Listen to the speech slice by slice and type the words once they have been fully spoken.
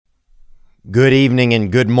Good evening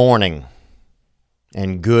and good morning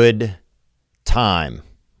and good time,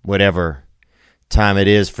 whatever time it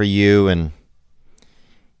is for you. And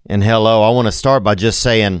hello, I want to start by just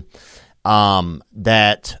saying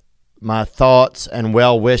that my thoughts and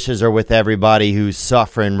well wishes are with everybody who's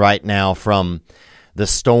suffering right now from the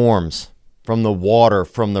storms, from the water,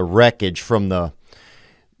 from the wreckage, from the,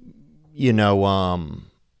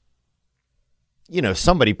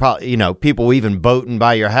 somebody probably, people even boating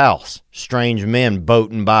by your house, strange men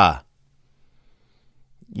boating by,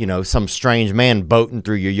 some strange man boating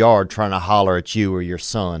through your yard trying to holler at you or your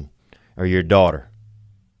son or your daughter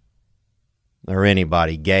or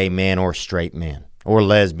anybody, gay man or straight man or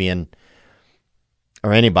lesbian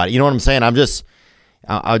or anybody. You know what I'm saying? I'll just,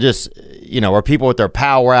 or people with their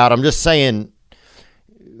power out. I'm just saying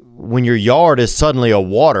when your yard is suddenly a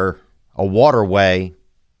waterway,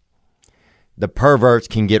 the perverts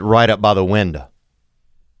can get right up by the window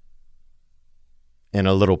in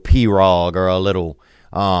a little pirogue or a little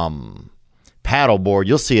paddleboard.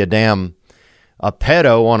 You'll see a pedo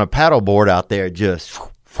on a paddleboard out there just.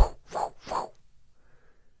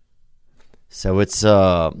 So it's,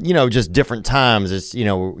 just different times. It's,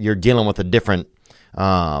 you're dealing with a different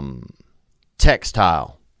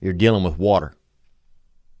textile. You're dealing with water.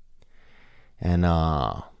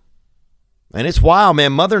 And it's wild,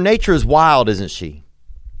 man. Mother Nature is wild, isn't she?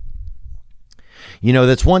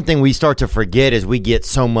 That's one thing we start to forget as we get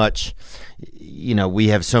so much, we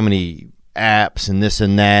have so many apps and this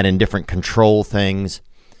and that and different control things.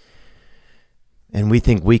 And we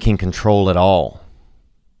think we can control it all.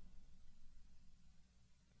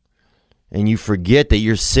 And you forget that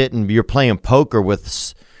you're playing poker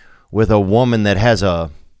with a woman that has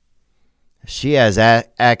she has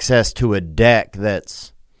access to a deck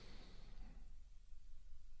that's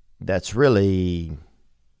really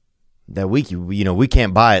that we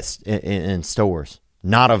can't buy it in stores,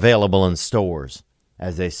 not available in stores,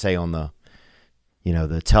 as they say on the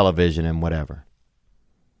television and whatever.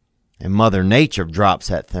 And Mother Nature drops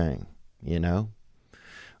that thing,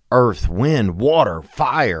 earth, wind, water,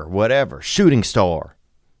 fire, whatever, shooting star,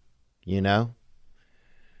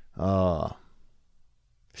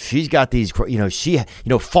 she's got these,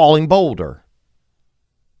 falling boulder,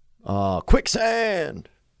 quicksand.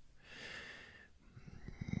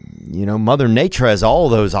 Mother Nature has all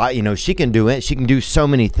those, she can do it. She can do so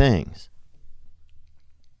many things.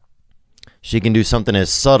 She can do something as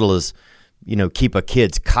subtle as, keep a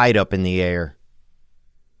kid's kite up in the air.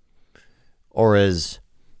 Or as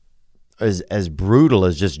brutal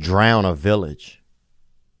as just drown a village.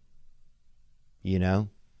 There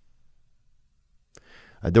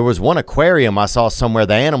was one aquarium I saw somewhere,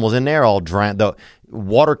 the animals in there all drowned. The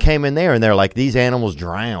water came in there and they're like, these animals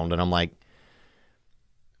drowned. And I'm like,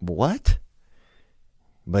 what?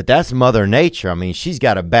 But that's Mother Nature. I mean, she's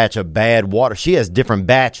got a batch of bad water. She has different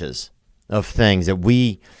batches of things that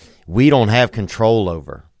we don't have control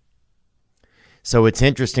over. So it's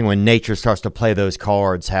interesting when nature starts to play those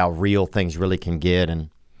cards, how real things really can get. And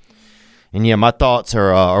yeah, my thoughts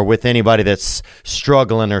are with anybody that's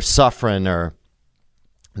struggling or suffering or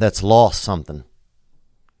that's lost something,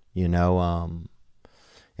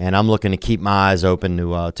 and I'm looking to keep my eyes open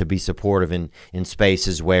to be supportive in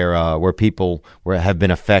spaces where people have been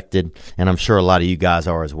affected, and I'm sure a lot of you guys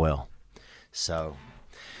are as well. So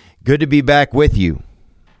good to be back with you.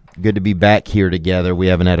 Good to be back here together. We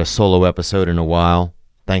haven't had a solo episode in a while.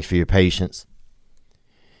 Thanks for your patience.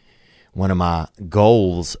 One of my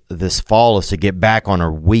goals this fall is to get back on a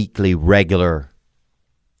weekly, regular,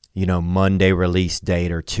 Monday release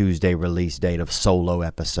date or Tuesday release date of solo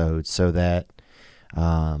episodes so that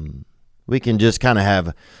we can just kind of have,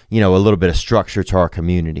 a little bit of structure to our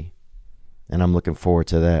community. And I'm looking forward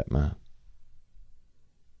to that, man.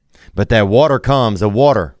 But that water comes, the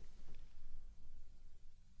water.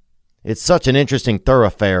 It's such an interesting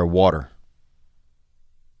thoroughfare, water.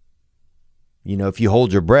 If you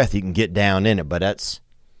hold your breath, you can get down in it, but that's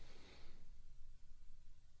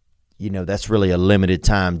really a limited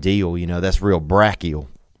time deal. That's real brachial.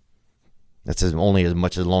 That's only as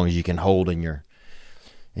much as long as you can hold in your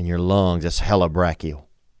lungs. That's hella brachial.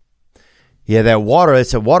 Yeah, that water.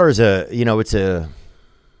 It's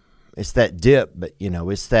that dip, but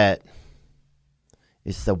it's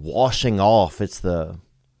the washing off. It's the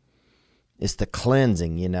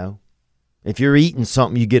cleansing. If you're eating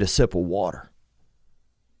something, you get a sip of water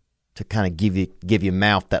to kind of give your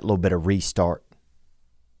mouth that little bit of restart.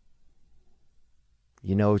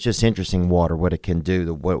 It's just interesting, water, what it can do,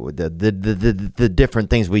 the different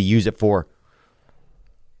things we use it for.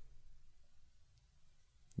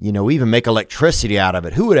 We even make electricity out of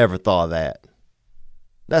it. Who would ever thought of that?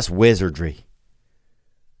 That's wizardry.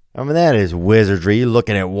 I mean, that is wizardry. You're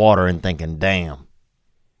looking at water and thinking, damn,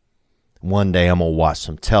 one day I'm going to watch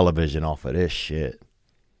some television off of this shit.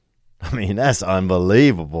 I mean, that's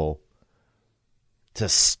unbelievable. To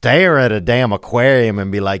stare at a damn aquarium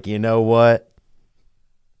and be like, you know what?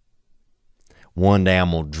 One day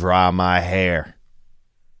I'm going to dry my hair.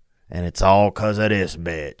 And it's all because of this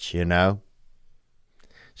bitch, you know?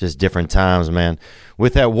 Just different times, man.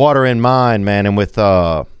 With that water in mind, man, and with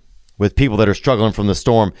people that are struggling from the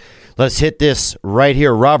storm, let's hit this right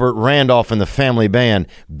here. Robert Randolph and the Family Band,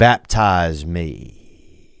 Baptize Me.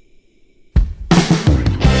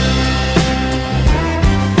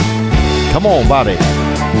 Come on, Bobby.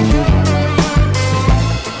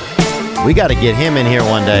 We got to get him in here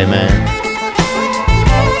one day, man.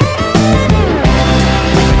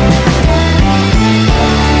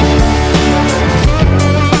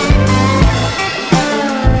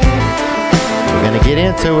 Get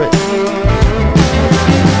into it.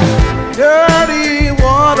 Dirty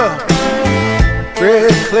water,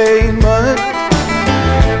 red clay mud.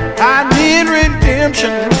 I need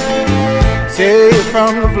redemption, saved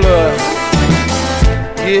from the flood.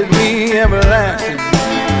 Give me everlasting,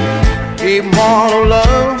 immortal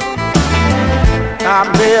love.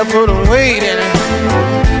 I'm barefoot and waiting.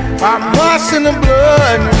 I'm washing the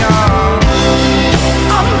blood.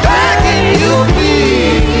 I'm begging you,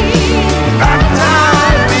 please.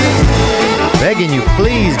 Begging you,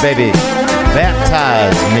 please, baby,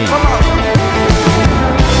 baptize me.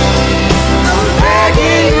 I'm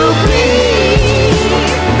begging you, please,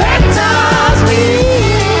 baptize me.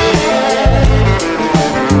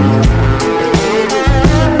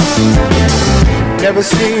 Never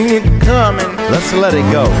seen it coming. Let's let it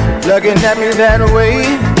go. Looking at me that way.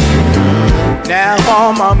 Now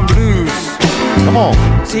all my blues. Come on.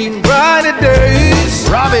 Seen brighter days.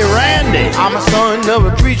 Robbie Randy. I'm a son of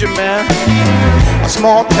a preacher man, a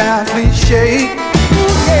small town cliche.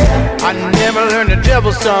 I never learned the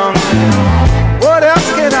devil's tongue. What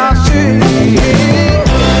else can I say?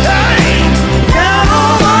 Down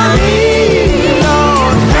on my knees,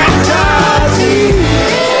 Lord, baptize me.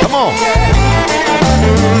 Come on.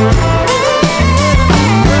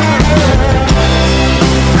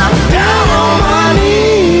 I'm down on my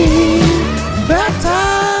knees,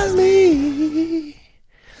 baptize me.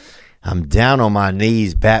 I'm down on my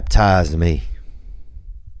knees, baptize me.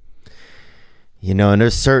 You know, and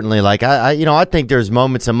there's certainly like, I think there's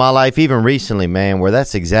moments in my life, even recently, man, where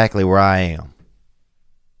that's exactly where I am.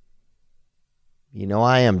 You know,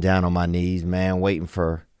 I am down on my knees, man, wanting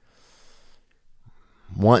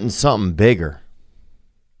something bigger.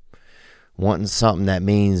 Wanting something that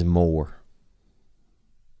means more.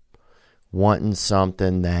 Wanting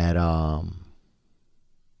something that,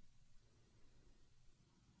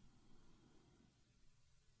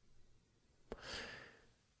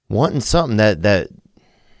 wanting something that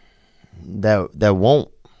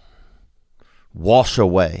won't wash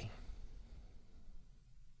away.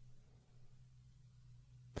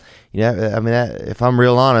 You know, I mean, if I'm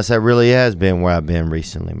real honest, that really has been where I've been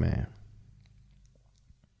recently, man.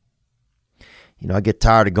 You know, I get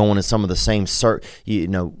tired of going in some of the same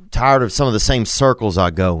tired of some of the same circles I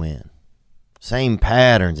go in. Same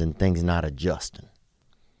patterns and things not adjusting.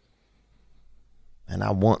 And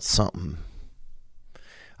I want something.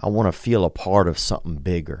 I want to feel a part of something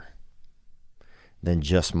bigger than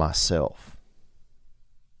just myself.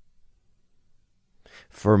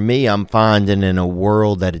 For me, I'm finding in a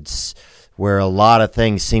world that it's where a lot of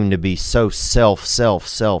things seem to be so self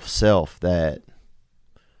that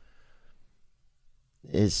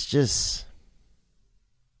it's just,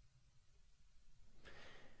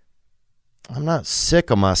 I'm not sick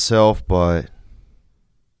of myself, but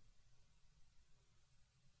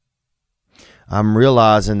I'm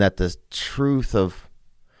realizing that the truth of,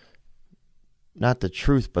 not the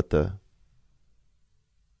truth, but the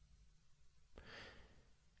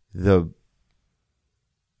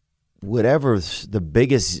whatever the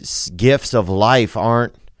biggest gifts of life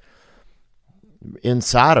aren't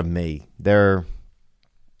inside of me. They're,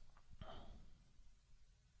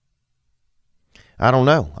 I don't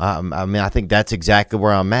know. I mean, I think that's exactly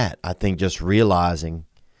where I'm at. I think just realizing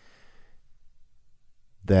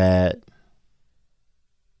that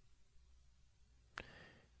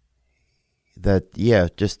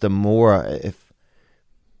just the more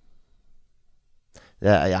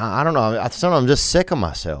I don't know. Sometimes I'm just sick of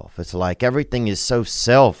myself. It's like everything is so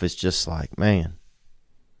self. It's just like, man.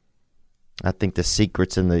 I think the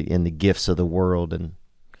secrets in the gifts of the world, and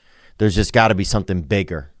there's just got to be something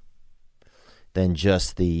bigger than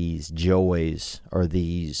just these joys or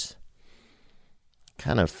these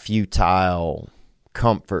kind of futile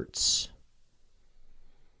comforts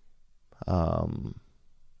of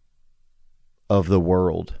the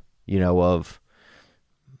world, of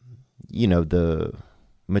the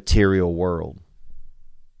material world,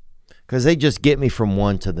 because they just get me from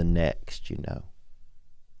one to the next.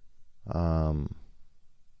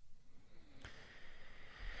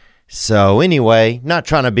 So anyway, not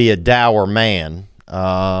trying to be a dour man,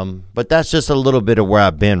 but that's just a little bit of where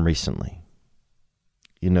I've been recently.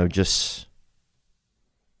 Just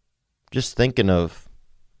thinking of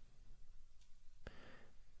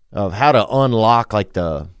how to unlock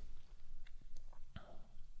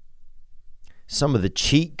some of the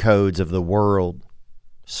cheat codes of the world.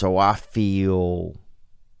 So I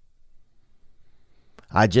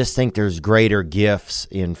just think there's greater gifts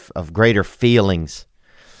of greater feelings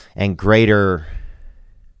and greater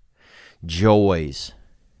joys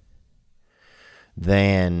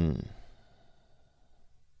than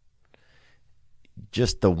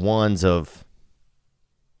just the ones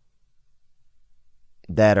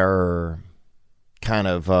that are kind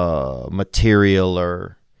of material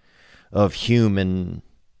or of human.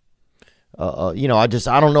 I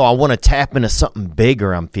don't know. I want to tap into something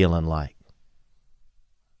bigger. I'm feeling like,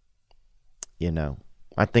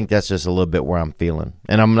 I think that's just a little bit where I'm feeling,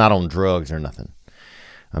 and I'm not on drugs or nothing.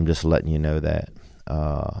 I'm just letting you know that.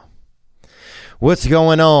 What's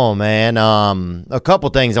going on, man? A couple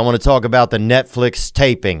things I want to talk about. The Netflix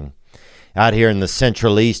taping out here in the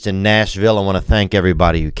Central East in Nashville. I want to thank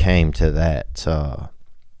everybody who came to that.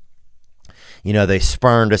 They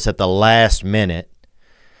spurned us at the last minute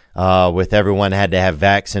with everyone had to have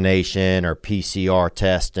vaccination or PCR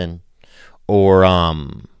testing or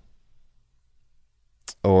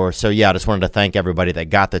so, yeah, I just wanted to thank everybody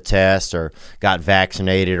that got the test or got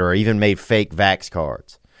vaccinated or even made fake vax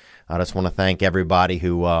cards. I just want to thank everybody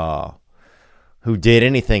who did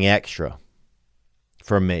anything extra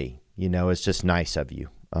for me. It's just nice of you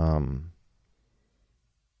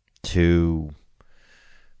to,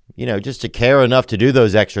 just to care enough to do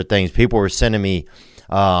those extra things. People were sending me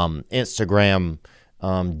Instagram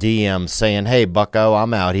DMs saying, "Hey, Bucko,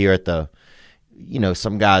 I'm out here at the,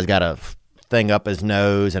 some guy's got a thing up his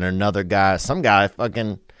nose, and another guy,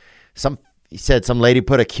 he said some lady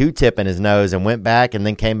put a Q-tip in his nose and went back and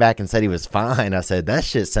then came back and said he was fine." I said, that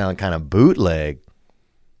shit sounded kind of bootleg,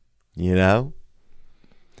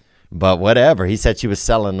 but whatever. He said she was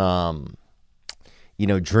selling,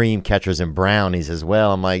 dream catchers and brownies as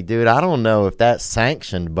well. I'm like, dude, I don't know if that's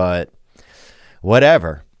sanctioned, but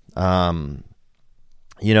whatever. That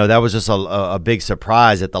was just a big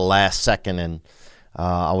surprise at the last second, and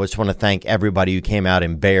I just want to thank everybody who came out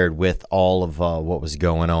and bared with all of what was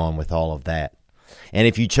going on with all of that. And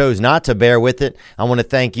if you chose not to bear with it, I want to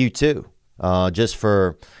thank you too, just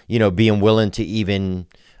for, being willing to even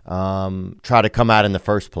try to come out in the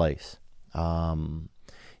first place.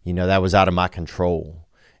 That was out of my control,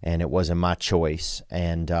 and it wasn't my choice.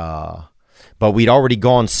 And but we'd already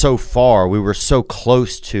gone so far. We were so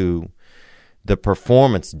close to the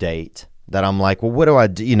performance date that I'm like, well, what do I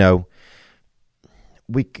do?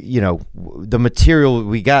 The material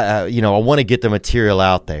we got, I want to get the material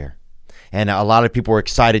out there. And a lot of people were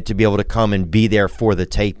excited to be able to come and be there for the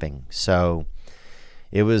taping. So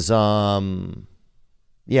it was, I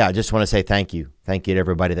just want to say thank you. Thank you to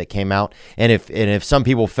everybody that came out. And if some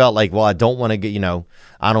people felt like, well, I don't want to get,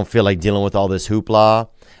 I don't feel like dealing with all this hoopla,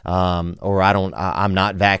 or I'm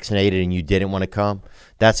not vaccinated and you didn't want to come,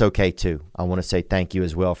 that's okay too. I want to say thank you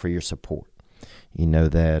as well for your support.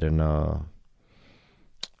 That,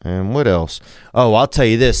 and what else? Oh, I'll tell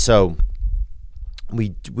you this. So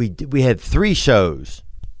we had 3 shows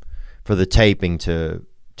for the taping to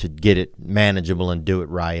get it manageable and do it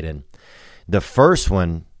right. And the first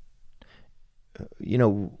one,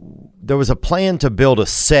 there was a plan to build a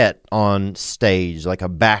set on stage, like a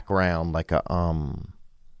background, like a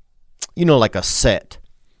like a set.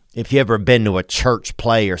 If you ever been to a church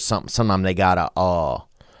play or something, sometimes they got a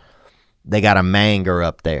manger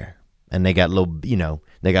up there, and they got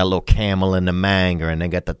they got a little camel in the manger, and they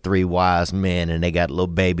got the 3 wise men, and they got little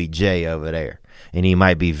baby Jay over there. And he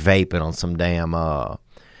might be vaping on some damn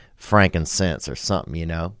frankincense or something,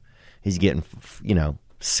 He's getting,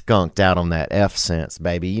 skunked out on that F sense,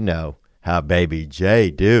 baby. You know how baby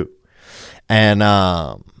Jay do. And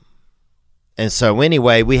so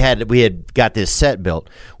anyway, we had got this set built.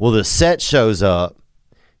 Well, the set shows up.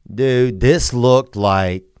 Dude, this looked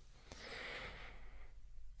like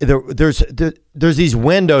there's these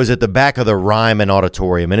windows at the back of the Ryman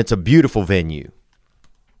Auditorium, and it's a beautiful venue.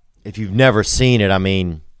 If you've never seen it, I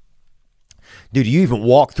mean, dude, you even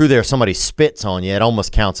walk through there, somebody spits on you, it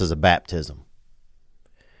almost counts as a baptism.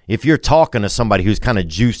 If you're talking to somebody who's kind of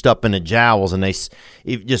juiced up in the jowls and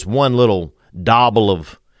if just one little dabble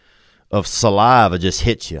of saliva just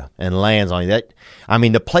hits you and lands on you.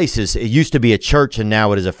 The place it used to be a church and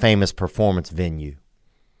now it is a famous performance venue.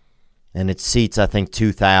 And it seats, I think,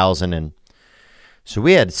 2,000. And so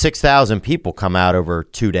we had 6,000 people come out over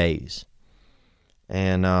 2 days.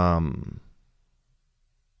 And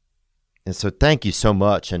so thank you so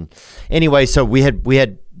much. And anyway, so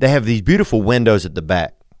they have these beautiful windows at the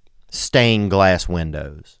back, stained glass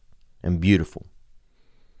windows, and beautiful.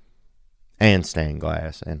 And stained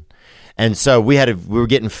glass. And so we were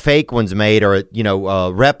getting fake ones made, or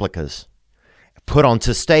replicas put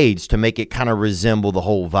onto stage to make it kind of resemble the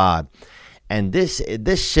whole vibe. And this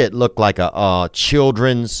shit looked like a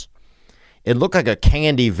children's. It looked like a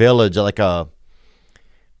candy village,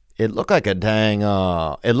 it looked like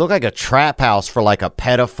a trap house for like a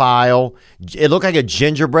pedophile. It looked like a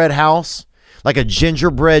gingerbread house, like a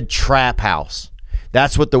gingerbread trap house.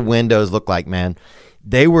 That's what the windows look like, man.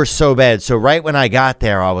 They were so bad. So right when I got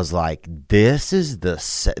there, I was like, this is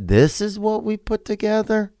what we put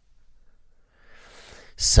together.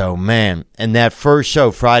 So, man, and that first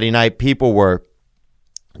show, Friday night, people were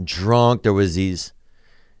drunk. There was these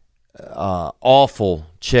awful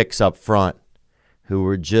chicks up front who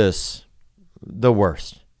were just the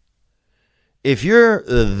worst. If you're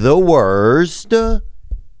the worst,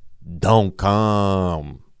 don't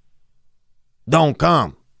come. Don't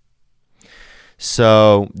come.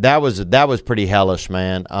 So that was pretty hellish,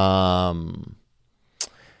 man.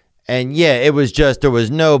 And yeah, it was just, there was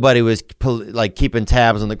nobody was like keeping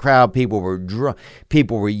tabs on the crowd. People were drunk.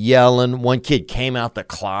 People were yelling. One kid came out the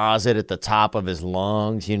closet at the top of his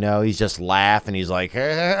lungs. He's just laughing. He's like,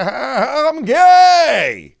 hey, I'm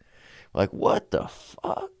gay. Like, what the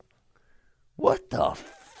fuck? What the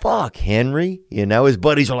fuck, Henry? His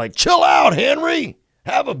buddies are like, chill out, Henry.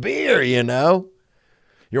 Have a beer,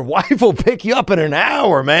 Your wife will pick you up in an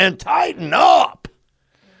hour, man. Tighten up.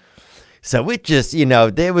 So it just,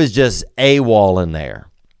 there was just AWOL in there.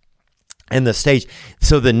 And the stage.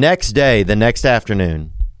 So the next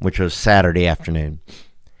afternoon, which was Saturday afternoon,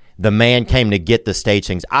 the man came to get the stage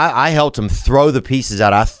things. I helped him throw the pieces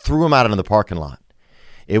out. I threw them out into the parking lot.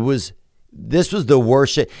 This was the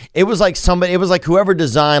worst shit. It was like whoever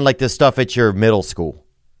designed like this stuff at your middle school.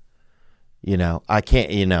 I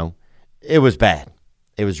can't, it was bad.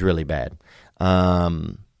 It was really bad.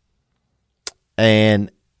 And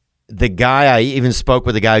the guy, I even spoke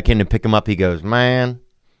with the guy who came to pick him up. He goes, man,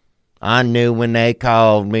 I knew when they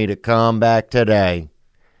called me to come back today,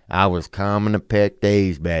 I was coming to pick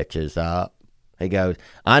these bitches up. He goes,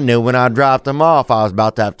 I knew when I dropped them off, I was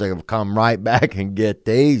about to have to come right back and get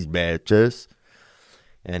these bitches.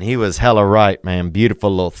 And he was hella right, man. Beautiful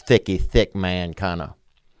little thick man, kind of.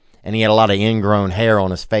 And he had a lot of ingrown hair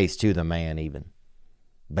on his face, too, the man even.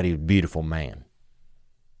 But he was a beautiful man.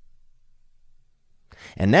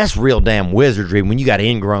 And that's real damn wizardry when you got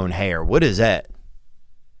ingrown hair. What is that?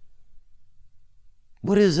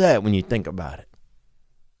 What is that when you think about it?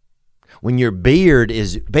 When your beard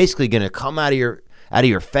is basically going to come out of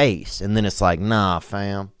your face, and then it's like, nah,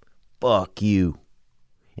 fam, fuck you,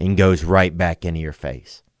 and goes right back into your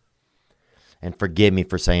face. And forgive me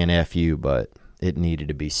for saying F you, but it needed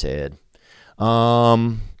to be said.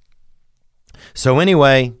 So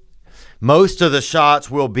anyway, most of the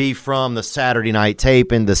shots will be from the Saturday night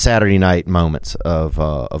tape and the Saturday night moments of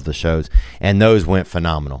the shows, and those went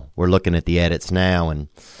phenomenal. We're looking at the edits now, and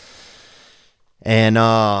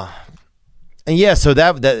yeah, so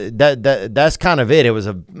that's kind of it. It was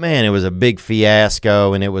a big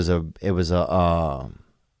fiasco, and it was a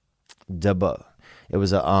debacle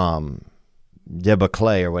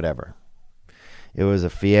or whatever. It was a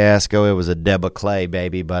fiasco. It was a debacle,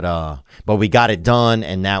 baby. But we got it done,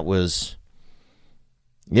 and that was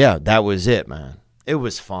it, man. It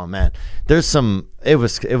was fun, man. It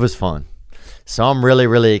was fun. So I'm really,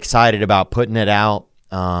 really excited about putting it out.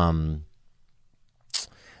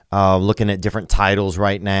 Looking at different titles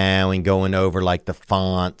right now and going over like the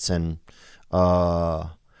fonts, and I'm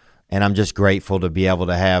just grateful to be able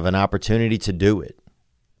to have an opportunity to do it.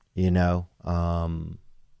 It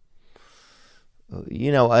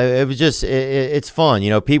was just, it's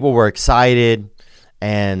fun. People were excited,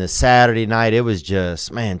 and the Saturday night, it was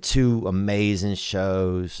just, man, 2 amazing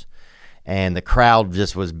shows, and the crowd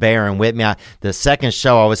just was bearing with me. The second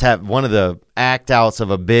show, I was having one of the act outs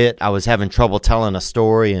of a bit. I was having trouble telling a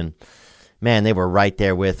story, and man, they were right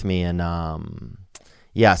there with me. And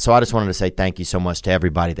yeah, so I just wanted to say thank you so much to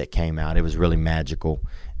everybody that came out. It was really magical,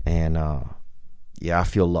 and yeah, I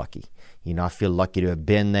feel lucky. I feel lucky to have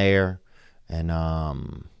been there. And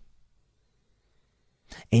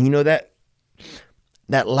And you know that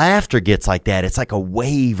laughter gets like that. It's like a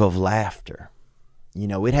wave of laughter. You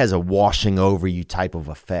know, it has a washing over you type of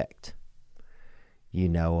effect. You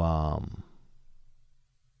know,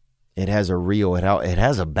 it has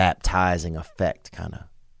a baptizing effect, kind of.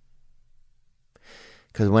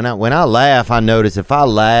 Because when I laugh, I notice if I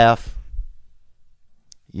laugh,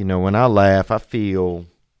 you know, when I laugh, I feel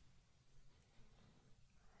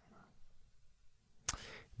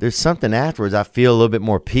there's something afterwards. I feel a little bit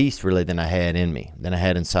more peace, really, than I had in me, than I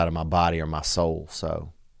had inside of my body or my soul.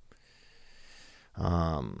 So,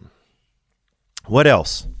 what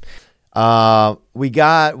else? We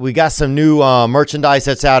got some new merchandise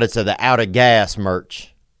that's out. It's the Out of Gas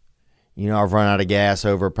merch. You know, I've run out of gas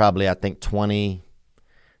over probably, I think, 23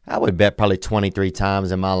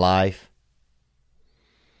 times in my life.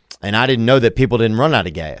 And I didn't know that people didn't run out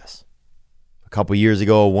of gas. A couple years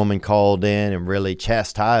ago, a woman called in and really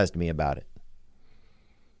chastised me about it.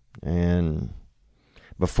 And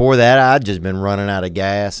before that, I'd just been running out of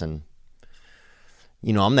gas. And,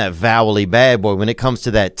 you know, I'm that vowely bad boy. When it comes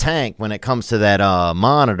to that tank, when it comes to that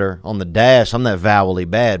monitor on the dash, I'm that vowely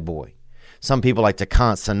bad boy. Some people like to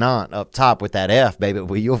consonant up top with that F, baby.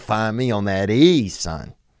 Well, you'll find me on that E,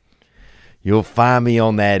 son. You'll find me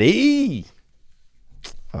on that E.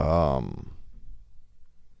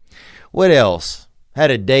 What else?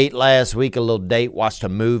 Had a date last week, a little date, watched a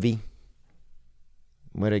movie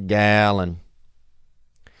with a gal, and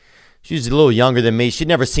she was a little younger than me. She'd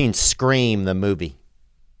never seen Scream, the movie.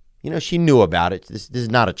 You know, she knew about it. This is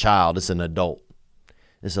not a child. It's an adult.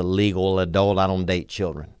 It's a legal adult. I don't date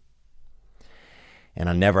children. And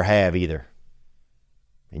I never have either.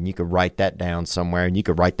 And you could write that down somewhere, and you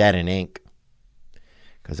could write that in ink.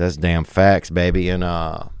 Because that's damn facts, baby. And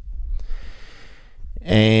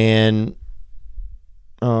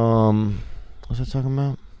what was I talking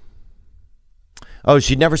about? Oh,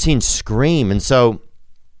 she'd never seen Scream. And so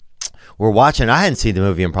we're watching. I hadn't seen the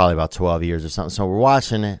movie in probably about 12 years or something. So we're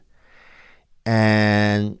watching it.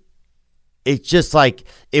 And it's just like,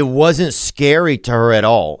 it wasn't scary to her at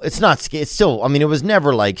all. It's not scary. It's still, I mean, it was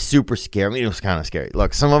never like super scary. I mean, it was kind of scary.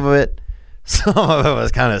 Look, some of it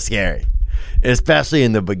was kind of scary. Especially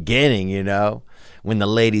in the beginning, you know, when the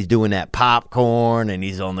lady's doing that popcorn and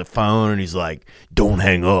he's on the phone and he's like, don't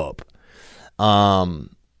hang up.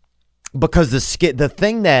 Because the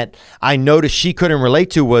thing that I noticed she couldn't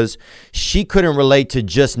relate to was she couldn't relate to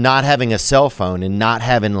just not having a cell phone and not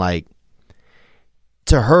having, like,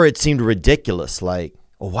 to her it seemed ridiculous. Like,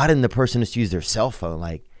 well, why didn't the person just use their cell phone?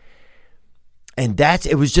 Like, and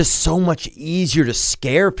it was just so much easier to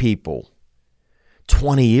scare people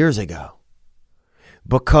 20 years ago.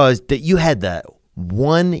 Because you had the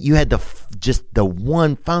one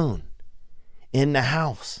phone in the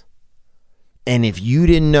house. And if you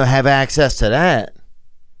didn't have access to that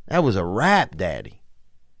was a wrap, daddy.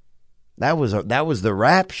 That was the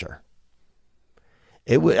rapture.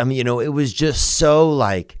 It was just so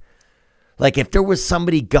like if there was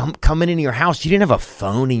somebody coming into your house, you didn't have a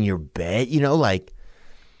phone in your bed, you know, like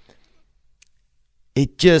it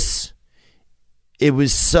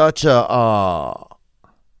was such a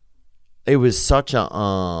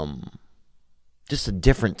just a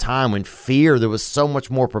different time when there was so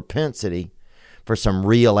much more propensity for some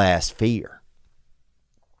real ass fear.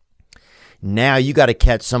 Now you got to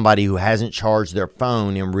catch somebody who hasn't charged their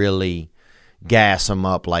phone and really gas them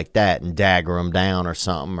up like that and dagger them down or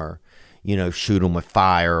something, or, you know, shoot them with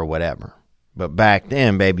fire or whatever. But back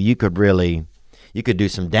then, baby, you could do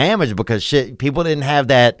some damage because people didn't have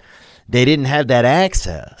that. They didn't have that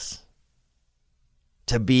access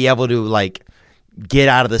to be able to, like, get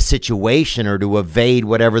out of the situation or to evade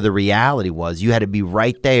whatever the reality was. You had to be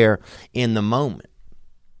right there in the moment.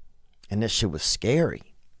 And this shit was scary.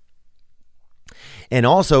 And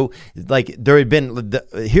also, like, there had been,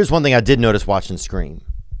 here's one thing I did notice watching Scream.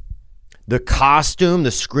 The costume,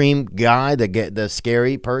 the Scream guy, the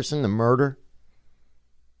scary person, the murder,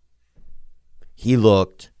 he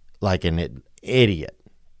looked like an idiot.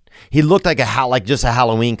 He looked like just a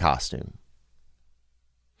Halloween costume.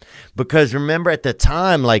 Because remember at the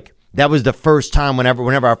time, like, that was the first time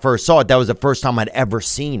whenever I first saw it, that was the first time I'd ever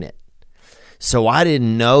seen it. So I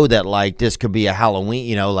didn't know that, like, this could be a Halloween,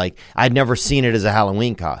 you know, like, I'd never seen it as a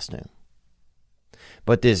Halloween costume.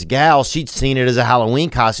 But this gal, she'd seen it as a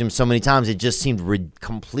Halloween costume so many times, it just seemed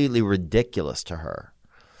completely ridiculous to her.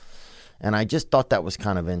 And I just thought that was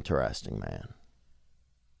kind of interesting, man.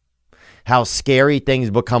 How scary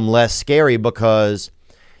things become less scary because,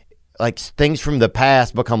 like, things from the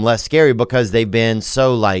past become less scary because they've been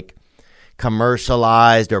so, like,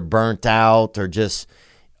 commercialized or burnt out or just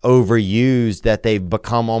overused that they've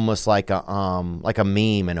become almost like a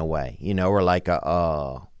meme in a way, or like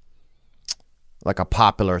a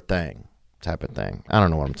popular thing type of thing. I don't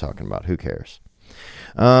know what I'm talking about. Who cares?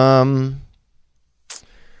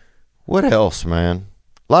 What else, man?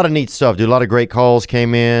 A lot of neat stuff, dude. A lot of great calls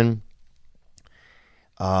came in.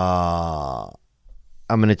 I'm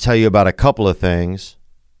going to tell you about a couple of things,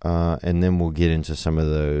 and then we'll get into some of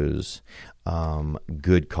those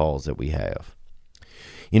good calls that we have.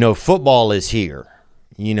 Football is here.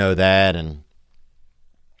 You know that,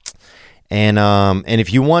 and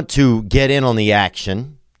if you want to get in on the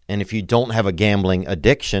action, and if you don't have a gambling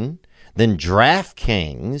addiction, then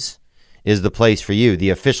DraftKings is the place for you, the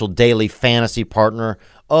official daily fantasy partner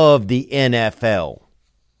of the NFL.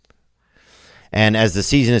 And as the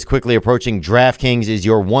season is quickly approaching, DraftKings is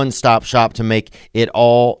your one-stop shop to make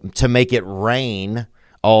it rain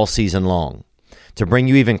all season long. To bring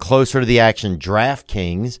you even closer to the action,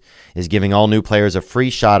 DraftKings is giving all new players a free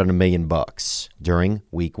shot at $1 million during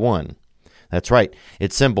Week 1. That's right.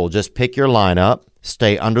 It's simple. Just pick your lineup,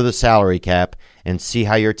 stay under the salary cap, and see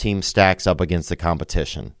how your team stacks up against the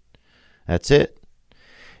competition. That's it.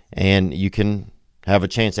 And you can have a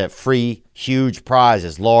chance at free, huge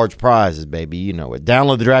prizes, large prizes, baby. You know it.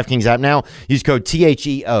 Download the DraftKings app now. Use code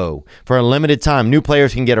THEO. For a limited time, new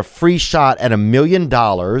players can get a free shot at $1 million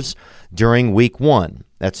during Week 1.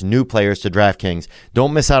 That's new players to DraftKings.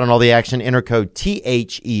 Don't miss out on all the action. Enter code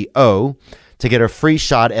THEO to get a free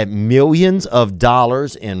shot at millions of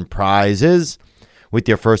dollars in prizes with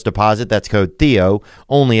your first deposit. That's code THEO,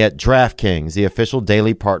 only at DraftKings, the official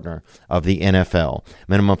daily partner of the NFL.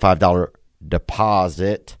 Minimum $5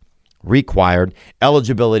 deposit required.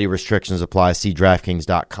 Eligibility restrictions apply. See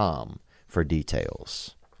DraftKings.com for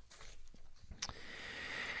details.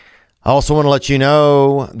 I also want to let you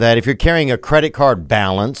know that if you're carrying a credit card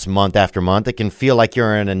balance month after month, it can feel like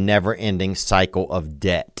you're in a never-ending cycle of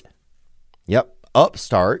debt. Yep,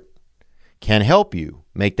 Upstart can help you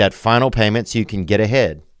make that final payment so you can get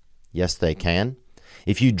ahead. Yes, they can.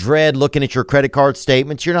 If you dread looking at your credit card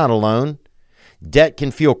statements, you're not alone. Debt can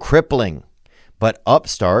feel crippling, but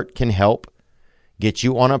Upstart can help get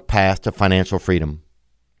you on a path to financial freedom.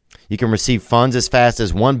 You can receive funds as fast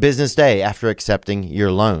as one business day after accepting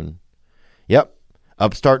your loan. Yep,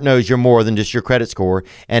 Upstart knows you're more than just your credit score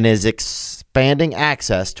and is expanding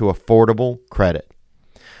access to affordable credit.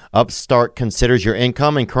 Upstart considers your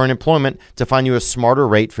income and current employment to find you a smarter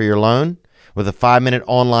rate for your loan. With a 5-minute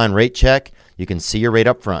online rate check, you can see your rate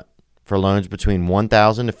up front for loans between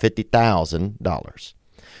 $1,000 to $50,000.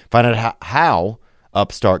 Find out how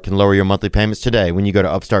Upstart can lower your monthly payments today when you go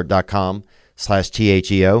to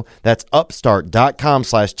upstart.com/THEO. That's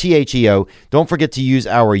upstart.com/THEO. Don't forget to use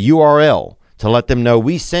our URL to let them know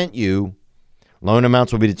we sent you. Loan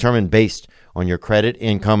amounts will be determined based on your credit,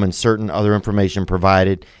 income, and certain other information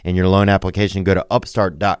provided in your loan application. Go to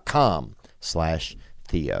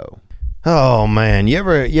upstart.com/Theo. Oh man, you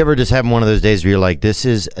ever just having one of those days where you're like, this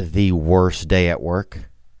is the worst day at work?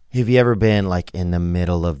 Have you ever been like in the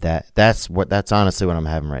middle of that? That's honestly what I'm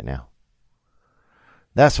having right now.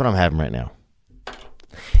 That's what I'm having right now.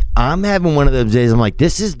 I'm having one of those days. I'm like,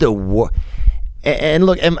 this is the worst. And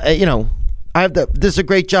look, this is a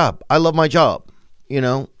great job. I love my job.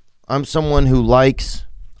 I'm someone who I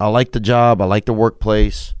like the job. I like the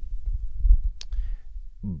workplace.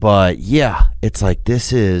 But yeah, it's like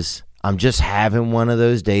I'm just having one of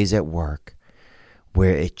those days at work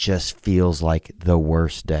where it just feels like the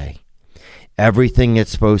worst day. Everything that's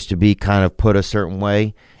supposed to be kind of put a certain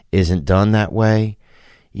way isn't done that way.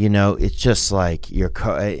 It's just like you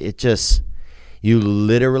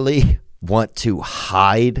literally want to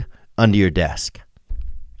hide under your desk.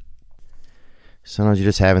 Sometimes you're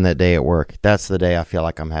just having that day at work. That's the day I feel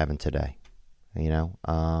like I'm having today.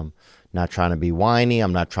 Not trying to be whiny. I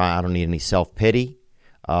don't need any self-pity.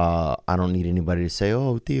 I don't need anybody to say,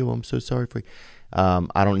 oh, Theo, I'm so sorry for you.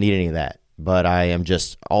 I don't need any of that. But I am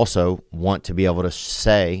just also want to be able to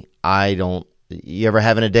say, you ever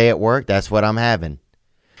having a day at work? That's what I'm having.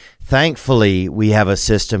 Thankfully, we have a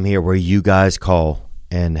system here where you guys call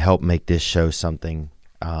and help make this show something.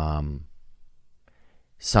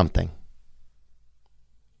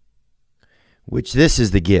 Which this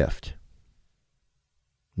is the gift.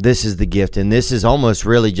 This is the gift. And this is almost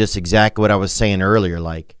really just exactly what I was saying earlier.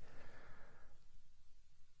 Like,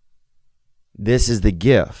 this is the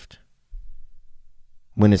gift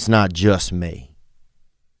when it's not just me.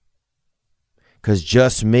 Because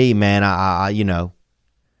just me, man,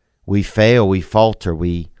 we fail, we falter,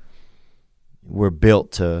 we're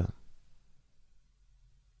built to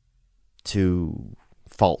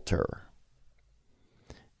falter.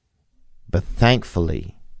 But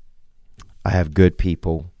thankfully, I have good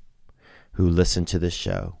people who listen to this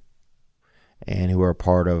show and who are a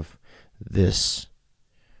part of this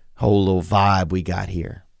whole little vibe we got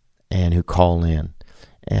here, and who call in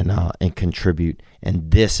and contribute.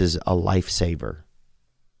 And this is a lifesaver.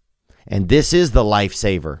 And this is the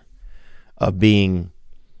lifesaver of being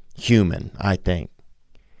human, I think,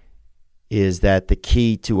 is that the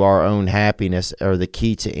key to our own happiness, or the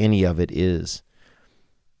key to any of it, is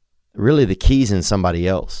really the key's in somebody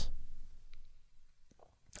else.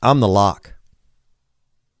 I'm the lock.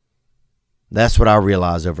 That's what I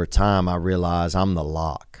realize over time. I realize I'm the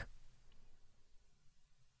lock.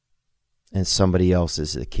 And somebody else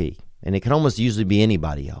is the key. And it can almost usually be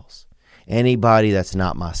anybody else. Anybody that's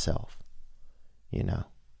not myself. You know.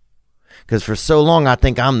 Because for so long I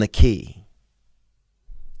think I'm the key.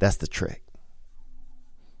 That's the trick.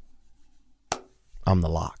 I'm the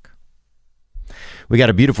lock. We got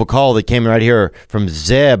a beautiful call that came right here from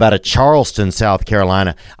Zeb out of Charleston, South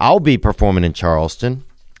Carolina. I'll be performing in Charleston.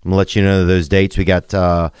 I'm going to let you know those dates. We got,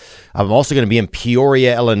 I'm also going to be in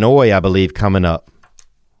Peoria, Illinois, I believe, coming up.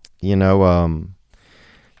 You know,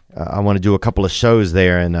 I want to do a couple of shows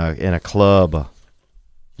there in a club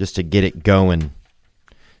just to get it going.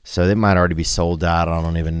 So they might already be sold out. I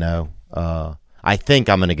don't even know. I think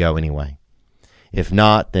I'm going to go anyway. If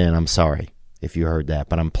not, then I'm sorry if you heard that,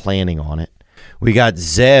 but I'm planning on it. We got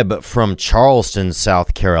Zeb from Charleston,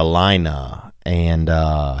 South Carolina, and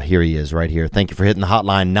here he is right here. Thank you for hitting the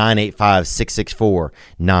hotline,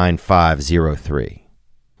 985-664-9503.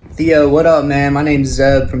 Theo, what up, man? My name's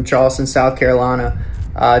Zeb from Charleston, South Carolina.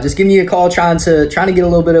 Just giving you a call, trying to get a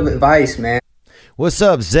little bit of advice, man. What's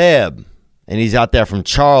up, Zeb? And he's out there from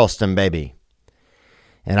Charleston, baby.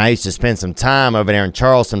 And I used to spend some time over there in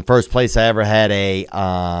Charleston. First place I ever had a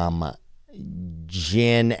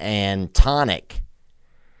gin and tonic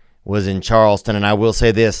was in Charleston. And I will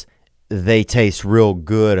say this, they taste real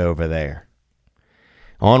good over there.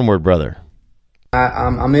 Onward, brother.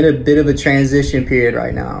 I'm in a bit of a transition period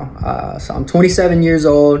right now. So I'm 27 years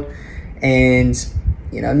old, and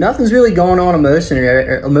you know, nothing's really going on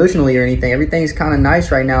emotionally or anything. Everything's kind of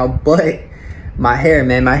nice right now, but my hair,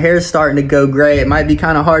 man, my hair is starting to go gray. It might be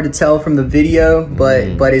kind of hard to tell from the video,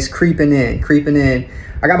 but it's creeping in.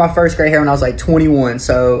 I got my first gray hair when I was like 21,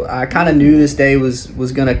 so I kind of knew this day was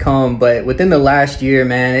gonna come. But within the last year,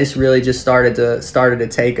 man, it's really just started to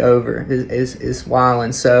take over. It's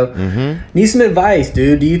wilding. So need some advice,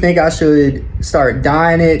 dude. Do you think I should start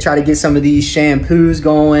dyeing it, try to get some of these shampoos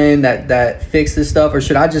going that fix this stuff, or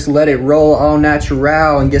should I just let it roll all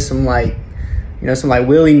natural and get some some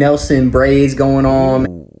Willie Nelson braids going on?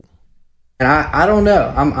 And I don't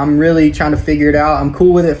know. I'm really trying to figure it out. I'm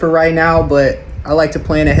cool with it for right now, but I like to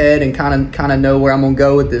plan ahead and kind of know where I'm going to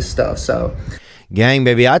go with this stuff. So, gang,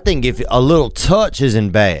 baby, I think if a little touch isn't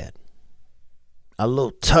bad. A little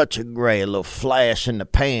touch of gray, a little flash in the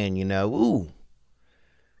pan, you know. Ooh,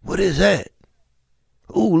 what is that?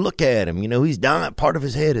 Ooh, look at him. You know, he's dying. Part of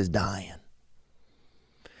his head is dying.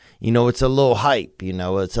 You know, it's a little hype. You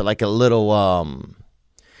know, it's like a little,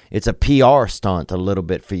 it's a PR stunt a little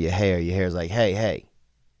bit for your hair. Your hair's like, hey.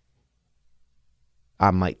 I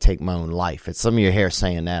might take my own life. It's some of your hair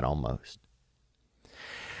saying that almost.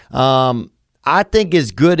 I think it's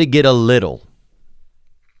good to get a little.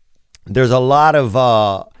 There's a lot of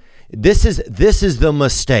this is the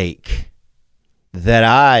mistake that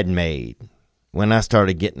I'd made when I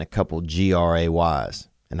started getting a couple GRAYs,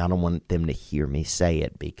 and I don't want them to hear me say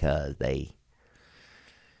it because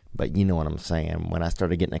but you know what I'm saying. When I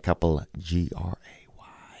started getting a couple GRAYs.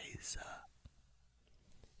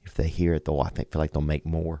 If they hear it, though, I feel like they'll make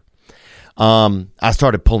more. I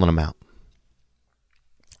started pulling them out.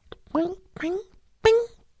 Bing, bing, bing,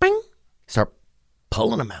 bing. Start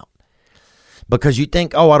pulling them out. Because you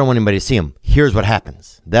think, I don't want anybody to see them. Here's what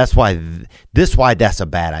happens. That's why that's a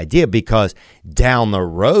bad idea. Because down the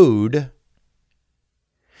road,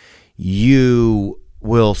 you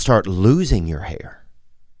will start losing your hair.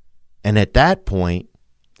 And at that point,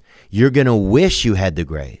 you're going to wish you had the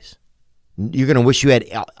grays. You're going to wish you had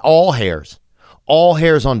all hairs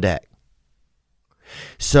on deck.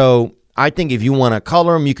 So I think if you want to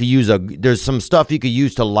color them, you could use there's some stuff you could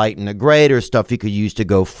use to lighten the gray. There's stuff you could use to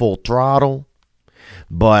go full throttle.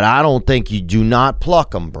 But I don't think you do not pluck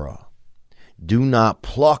them, bro. Do not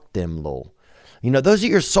pluck them, little. You know, those are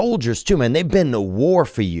your soldiers too, man. They've been to war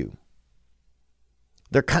for you.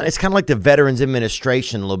 It's kind of like the Veterans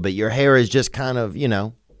Administration a little bit. Your hair is just kind of, you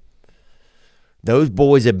know. Those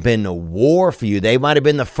boys have been to war for you. They might have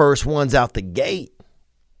been the first ones out the gate.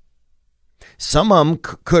 Some of them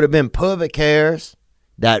could have been pubic hairs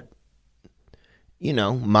that,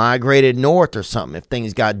 migrated north or something if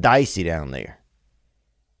things got dicey down there.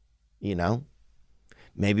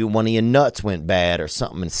 Maybe one of your nuts went bad or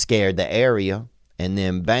something and scared the area, and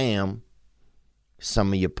then bam,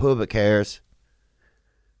 some of your pubic hairs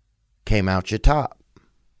came out your top,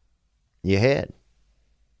 your head.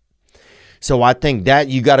 So I think that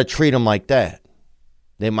you got to treat them like that.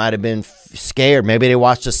 They might have been scared. Maybe they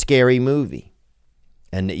watched a scary movie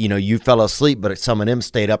and, you fell asleep, but some of them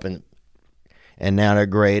stayed up and now they're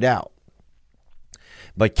grayed out.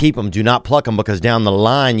 But keep them. Do not pluck them, because down the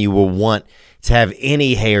line you will want to have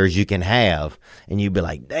any hairs you can have. And you'd be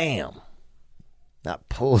like, damn, that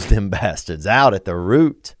pulls them bastards out at the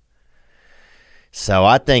root. So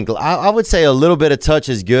I think I would say a little bit of touch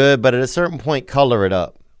is good, but at a certain point, color it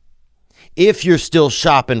up. If you're still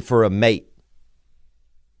shopping for a mate,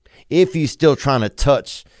 if you're still trying to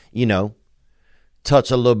touch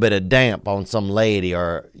a little bit of damp on some lady,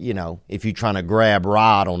 or, if you're trying to grab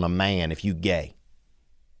rod on a man, if you gay.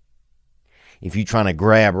 If you're trying to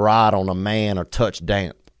grab rod on a man or touch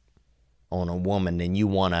damp on a woman, then you're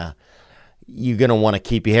going to want to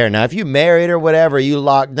keep your hair. Now, if you married or whatever, you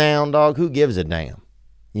locked down, dog, who gives a damn?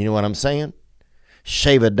 You know what I'm saying?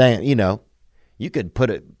 Shave a damn, you could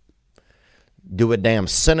do a damn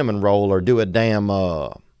cinnamon roll or do a damn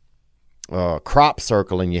crop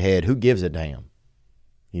circle in your head. Who gives a damn?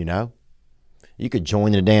 You could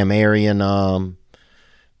join the damn Aryan,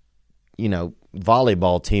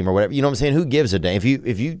 volleyball team or whatever. You know what I'm saying? Who gives a damn?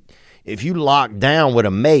 If you lock down with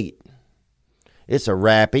a mate, it's a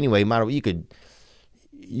wrap anyway. You could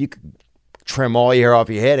trim all your hair off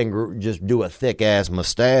your head and just do a thick ass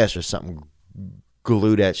mustache or something.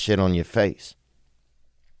 Glue that shit on your face.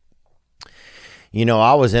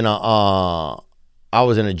 I was in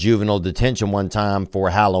a juvenile detention one time for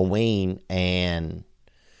Halloween, and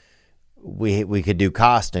we could do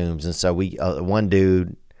costumes, and so one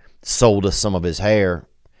dude sold us some of his hair,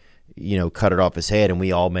 cut it off his head, and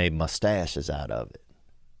we all made mustaches out of it.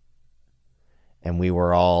 And we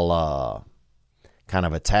were all kind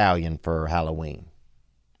of Italian for Halloween.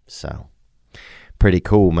 So, pretty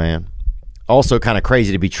cool, man. Also kind of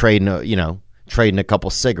crazy to be trading a couple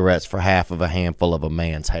cigarettes for half of a handful of a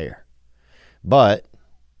man's hair. But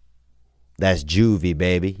that's juvie,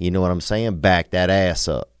 baby. You know what I'm saying? Back that ass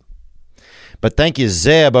up. But thank you,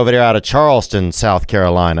 Zeb, over there out of Charleston, South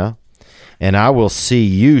Carolina. And I will see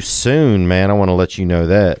you soon, man. I want to let you know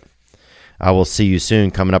that. I will see you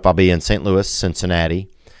soon. Coming up, I'll be in St. Louis, Cincinnati.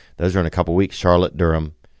 Those are in a couple weeks. Charlotte,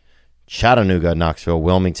 Durham, Chattanooga, Knoxville,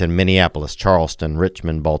 Wilmington, Minneapolis, Charleston,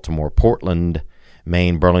 Richmond, Baltimore, Portland,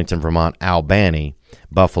 Maine, Burlington, Vermont, Albany,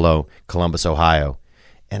 Buffalo, Columbus, Ohio.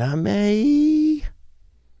 And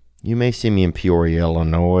you may see me in Peoria,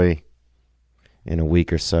 Illinois in a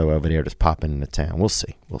week or so over there, just popping into town. We'll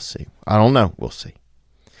see. I don't know. We'll see.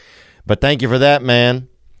 But thank you for that, man.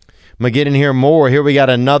 I'm going to get in here more. Here we got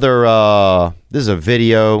another, this is a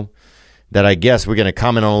video that I guess we're going to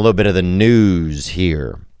comment on a little bit of the news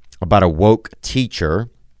here about a woke teacher.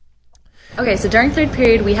 Okay, so during third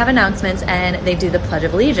period, we have announcements, and they do the Pledge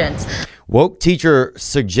of Allegiance. Woke teacher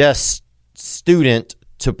suggests student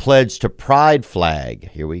to pledge to pride flag.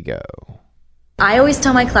 Here we go. I always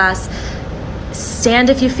tell my class, stand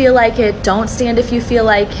if you feel like it, don't stand if you feel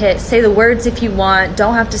like it, say the words if you want,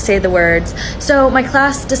 don't have to say the words. So my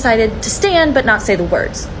class decided to stand but not say the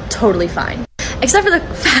words. Totally fine. Except for the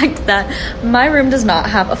fact that my room does not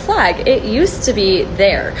have a flag. It used to be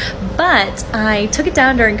there, but I took it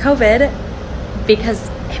down during COVID because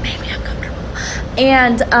it made me uncomfortable.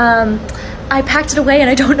 And I packed it away and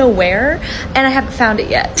I don't know where, and I haven't found it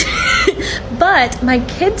yet. But my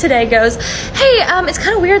kid today goes, hey, it's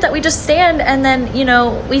kind of weird that we just stand and then,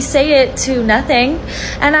 we say it to nothing.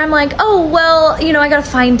 And I'm like, oh, well, I got to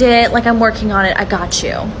find it. Like, I'm working on it. I got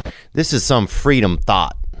you. This is some freedom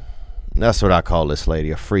thought. That's what I call this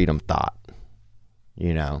lady, a freedom thought.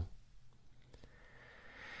 To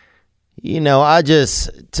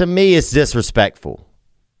me, it's disrespectful.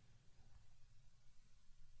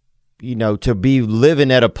 To be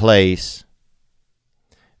living at a place,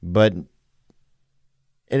 and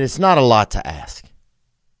it's not a lot to ask.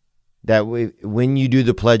 That when you do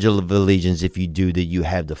the Pledge of Allegiance, if you do that, you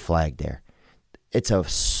have the flag there. It's a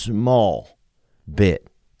small bit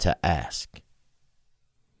to ask.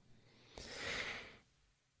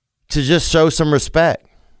 To just show some respect.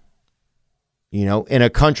 In a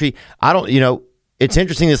country, it's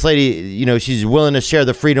interesting, this lady, she's willing to share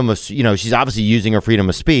the freedom of, she's obviously using her freedom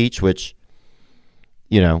of speech, which,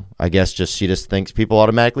 I guess she just thinks people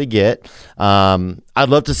automatically get. I'd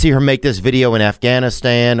love to see her make this video in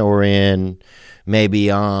Afghanistan or in maybe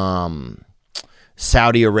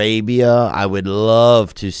Saudi Arabia, I would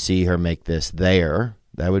love to see her make this there.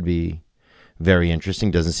 That would be very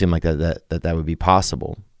interesting. Doesn't seem like that would be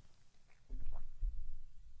possible.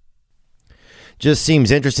 Just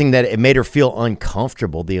seems interesting that it made her feel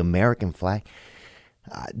uncomfortable, the American flag.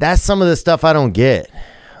 That's some of the stuff I don't get.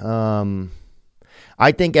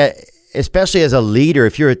 I think, especially as a leader,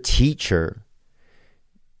 if you're a teacher,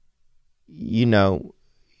 you know,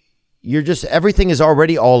 everything is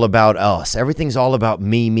already all about us. Everything's all about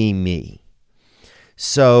me.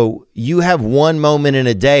 So you have one moment in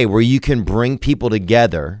a day where you can bring people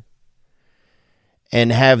together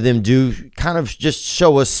and have them do kind of just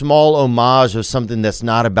show a small homage of something that's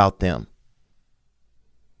not about them.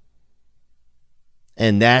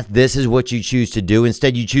 And this is what you choose to do.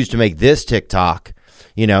 Instead, you choose to make this TikTok.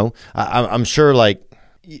 You know, I'm sure, like,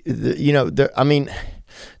 you know,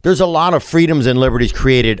 there's a lot of freedoms and liberties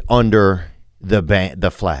created under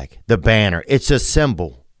the flag, the banner. It's a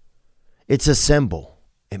symbol. It's a symbol.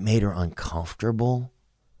 It made her uncomfortable.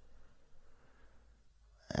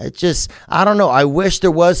 It just, I don't know. I wish there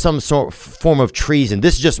was some form of treason.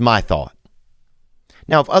 This is just my thought.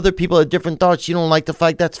 Now, if other people have different thoughts, you don't like the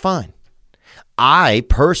flag, that's fine. I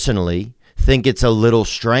personally think it's a little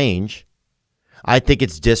strange. I think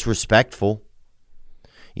it's disrespectful.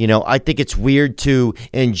 You know, I think it's weird to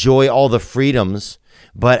enjoy all the freedoms,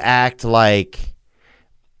 but act like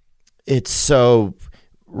it's so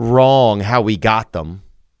wrong how we got them.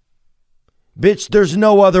 Bitch, there's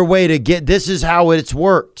no other way to get, this is how it's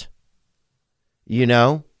worked. You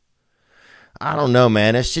know? I don't know,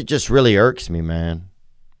 man. That shit just really irks me, man.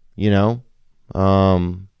 You know?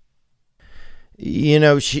 You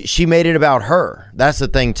know, she made it about her. That's the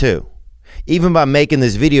thing, too. Even by making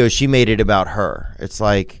this video, she made it about her. It's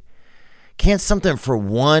like, can't something for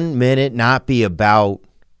 1 minute not be about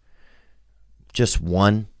just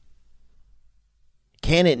one?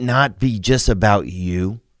 Can it not be just about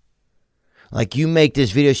you? Like, you make this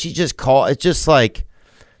video, it's just like,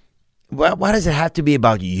 why does it have to be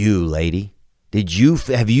about you, lady?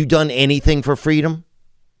 Have you done anything for freedom?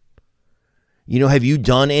 You know, have you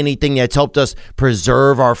done anything that's helped us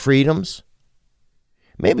preserve our freedoms?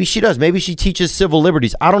 Maybe she does. Maybe she teaches civil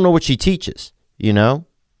liberties. I don't know what she teaches, you know?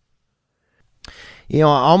 You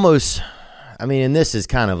know, and this is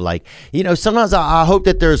kind of like, you know, sometimes I hope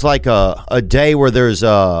that there's like a day where there's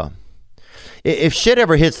if shit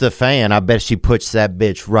ever hits the fan, I bet she puts that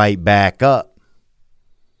bitch right back up.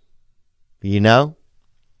 You know?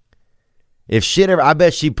 I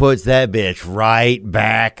bet she puts that bitch right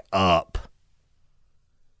back up.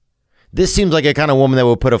 This seems like a kind of woman that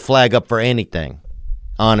would put a flag up for anything.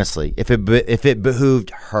 Honestly, if it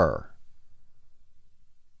behooved her.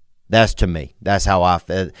 That's to me. That's kind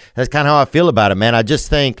of how I feel about it, man. I just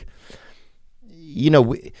think, you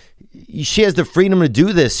know, she has the freedom to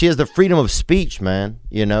do this. She has the freedom of speech, man.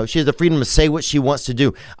 You know, she has the freedom to say what she wants to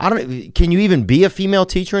do. Can you even be a female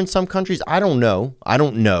teacher in some countries? I don't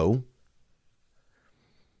know.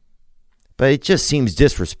 But it just seems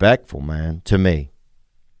disrespectful, man, to me.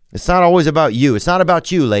 It's not always about you. It's not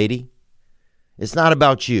about you, lady. It's not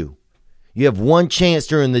about you. You have one chance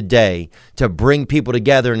during the day to bring people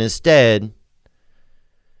together, and instead,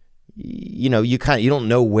 you know, you don't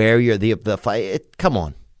know where you're the fight. Come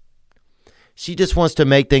on. She just wants to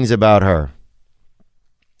make things about her.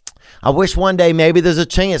 I wish one day maybe there's a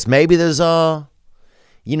chance. Maybe there's a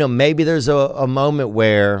moment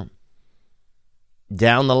where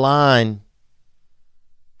down the line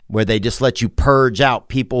where they just let you purge out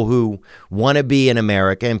people who want to be in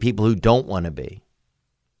America and people who don't want to be.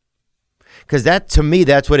 Because that, to me,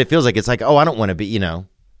 that's what it feels like. It's like, oh, I don't want to be, you know,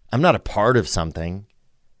 I'm not a part of something.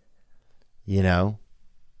 You know,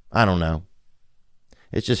 I don't know.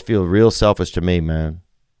 It just feels real selfish to me, man.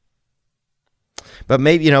 But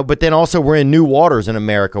maybe, you know, but then also we're in new waters in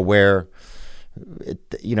America where,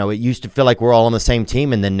 it used to feel like we're all on the same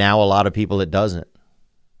team. And then now a lot of people, it doesn't.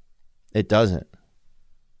 It doesn't.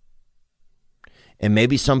 And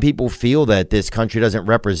maybe some people feel that this country doesn't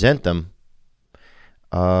represent them.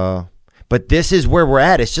 But this is where we're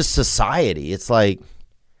at. It's just society. It's like,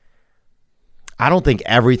 I don't think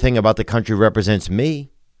everything about the country represents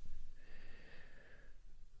me.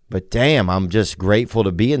 But damn, I'm just grateful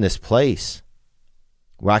to be in this place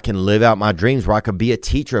where I can live out my dreams, where I could be a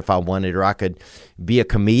teacher if I wanted, or I could be a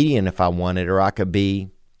comedian if I wanted, or I could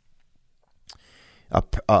be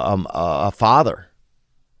a father.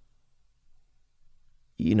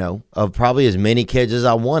 You know, of probably as many kids as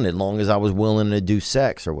I wanted, as long as I was willing to do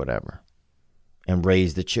sex or whatever and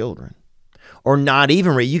raise the children. Or not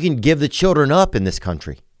even, you can give the children up in this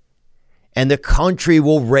country and the country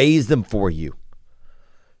will raise them for you.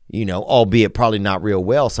 albeit probably not real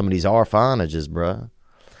well, some of these orphanages, bruh.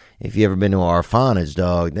 If you ever been to an orphanage,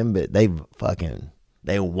 dog, they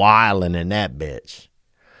wildin' in that bitch.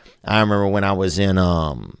 I remember when I was in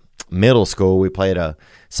middle school, we played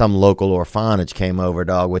some local orphanage came over,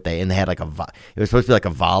 dog, and they had it was supposed to be like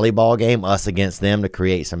a volleyball game, us against them to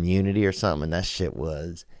create some unity or something, and that shit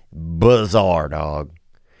was bizarre, dog.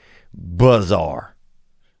 Bizarre.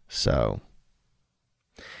 So,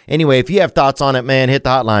 anyway, if you have thoughts on it, man, hit the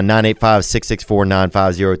hotline,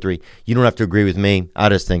 985-664-9503. You don't have to agree with me. I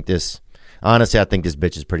just think honestly, I think this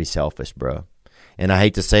bitch is pretty selfish, bro. And I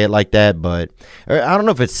hate to say it like that, but I don't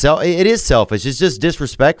know if it is selfish. It's just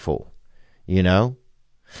disrespectful,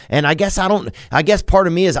 And I guess part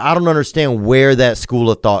of me is I don't understand where that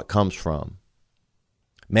school of thought comes from.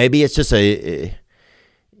 Maybe it's just I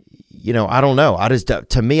don't know.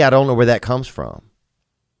 To me, I don't know where that comes from.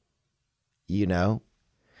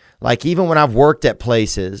 Like even when I've worked at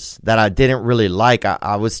places that I didn't really like,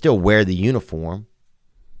 I would still wear the uniform.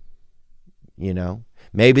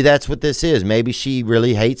 Maybe that's what this is. Maybe she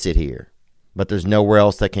really hates it here, but there's nowhere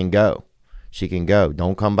else that can go. She can go.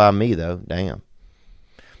 Don't come by me though. Damn.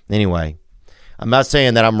 Anyway, I'm not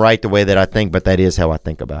saying that I'm right the way that I think, but that is how I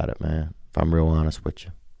think about it, man. If I'm real honest with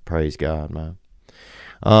you. Praise God, man.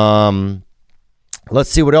 Let's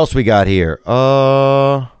see what else we got here.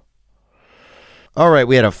 All right,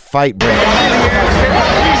 we had a fight break.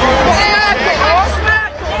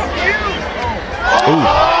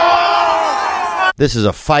 Ooh. This is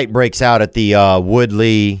a fight breaks out at the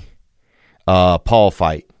Woodley Paul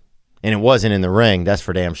fight. And it wasn't in the ring, that's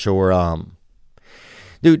for damn sure.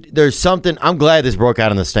 Dude, there's something. I'm glad this broke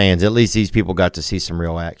out in the stands. At least these people got to see some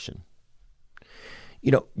real action.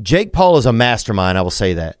 Jake Paul is a mastermind, I will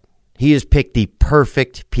say that. He has picked the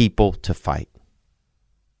perfect people to fight.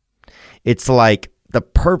 It's like the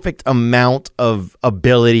perfect amount of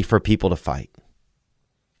ability for people to fight.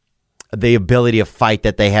 The ability of fight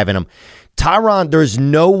that they have in them. Tyron, there's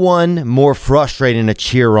no one more frustrating to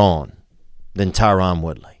cheer on than Tyron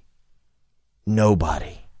Woodley.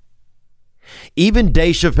 Nobody. Even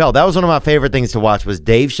Dave Chappelle, that was one of my favorite things to watch, was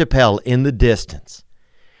Dave Chappelle in the distance.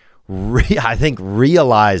 I think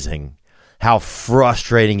realizing how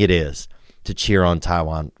frustrating it is to cheer on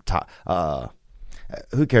Tyron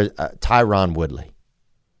Woodley.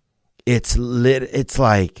 It's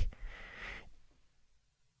like,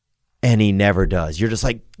 and he never does. You're just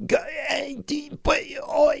like, and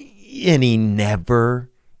he never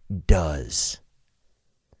does.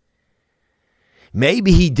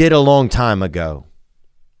 Maybe he did a long time ago,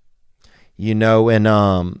 and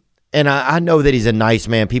I know that he's a nice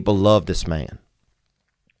man. People love this man.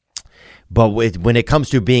 But when it comes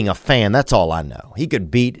to being a fan, that's all I know. He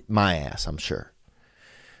could beat my ass, I'm sure.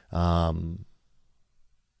 But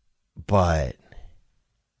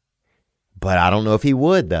I don't know if he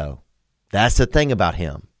would, though. That's the thing about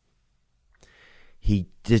him.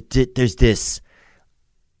 There's this,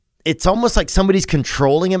 it's almost like somebody's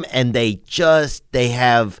controlling him and they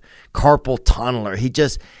have carpal tunnel, or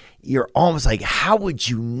you're almost like, how would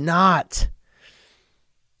you not?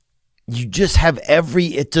 You just have I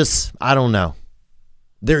don't know.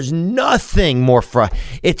 There's nothing more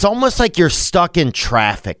it's almost like you're stuck in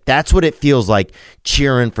traffic. That's what it feels like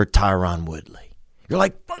cheering for Tyron Woodley. You're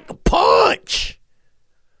like, fuck a punch.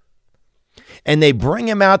 And they bring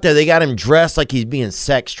him out there. They got him dressed like he's being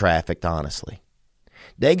sex trafficked, honestly.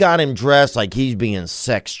 They got him dressed like he's being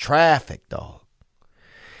sex trafficked, dog.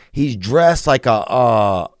 He's dressed like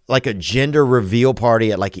a gender reveal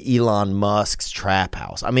party at like Elon Musk's trap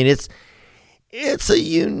house. I mean, it's a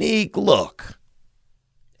unique look.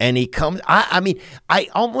 And he comes, I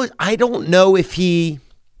don't know if he,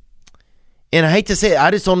 and I hate to say it,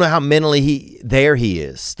 I just don't know how mentally he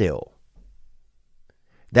is still.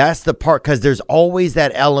 That's the part, because there's always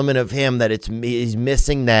that element of him that he's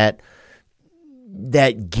missing that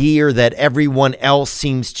gear that everyone else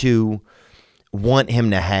seems to want him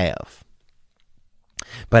to have.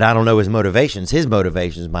 But I don't know his motivations. His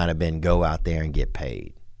motivations might have been go out there and get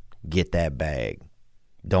paid. Get that bag.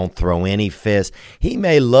 Don't throw any fists. He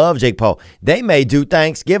may love Jake Paul. They may do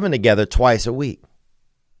Thanksgiving together twice a week.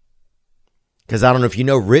 Because I don't know if you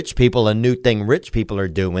know, rich people, a new thing rich people are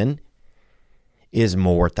doing is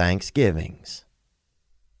more Thanksgivings.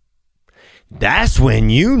 That's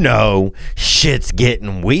when you know shit's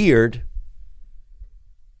getting weird.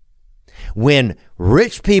 When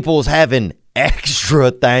rich people's having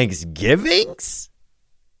extra Thanksgivings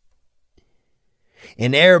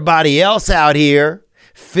and everybody else out here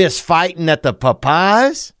fist fighting at the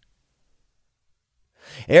Popeyes.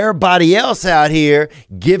 Everybody else out here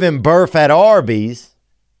giving birth at Arby's.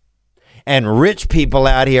 And rich people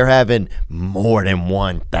out here having more than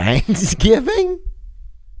one Thanksgiving?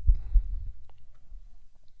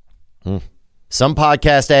 Some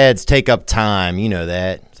podcast ads take up time. You know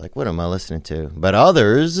that. It's like, what am I listening to? But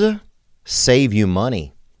others save you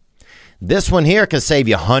money. This one here can save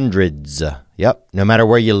you hundreds. Yep. No matter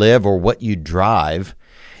where you live or what you drive,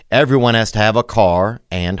 everyone has to have a car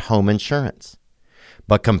and home insurance.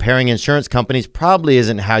 But comparing insurance companies probably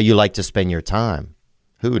isn't how you like to spend your time.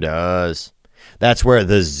 Who does? That's where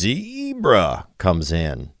the Zebra comes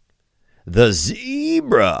in. The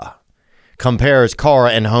Zebra compares car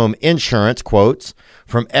and home insurance quotes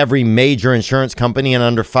from every major insurance company in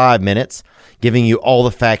under 5 minutes, giving you all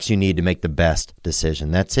the facts you need to make the best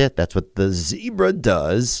decision. That's it. That's what the Zebra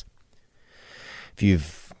does. If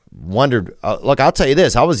you've wondered, look, I'll tell you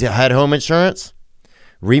this. I had home insurance,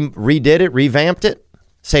 redid it, revamped it,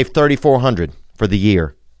 saved $3,400 for the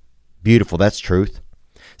year. Beautiful. That's truth.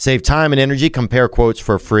 Save time and energy. Compare quotes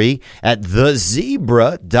for free at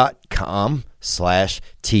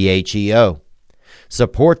thezebra.com/THEO.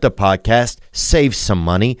 Support the podcast. Save some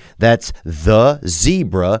money. That's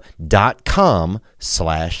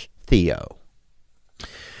thezebra.com/Theo.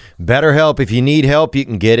 BetterHelp. If you need help, you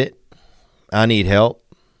can get it. I need help.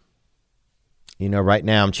 You know, right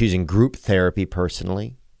now I'm choosing group therapy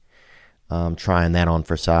personally. I'm trying that on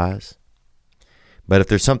for size. But if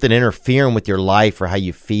there's something interfering with your life or how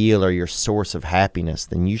you feel or your source of happiness,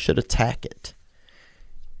 then you should attack it.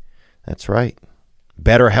 That's right.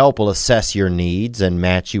 BetterHelp will assess your needs and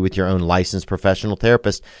match you with your own licensed professional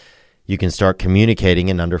therapist. You can start communicating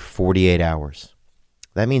in under 48 hours.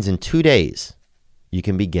 That means in 2 days, you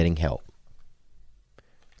can be getting help.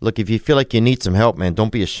 Look, if you feel like you need some help, man,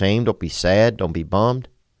 don't be ashamed. Don't be sad. Don't be bummed.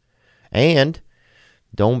 And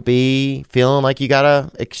don't be feeling like you got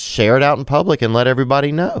to share it out in public and let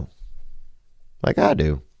everybody know, like I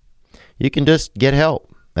do. You can just get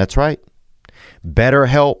help. That's right.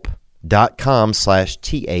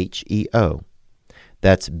 BetterHelp.com/THEO.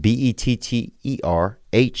 That's BETTERHELP.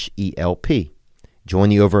 Join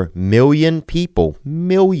the over million people,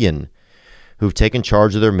 who've taken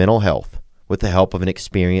charge of their mental health with the help of an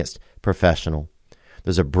experienced professional.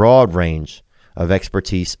 There's a broad range of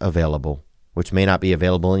expertise available, which may not be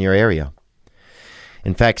available in your area.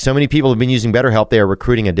 In fact, so many people have been using BetterHelp, they are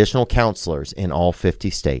recruiting additional counselors in all 50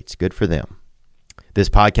 states. Good for them. This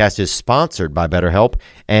podcast is sponsored by BetterHelp,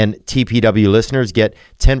 and TPW listeners get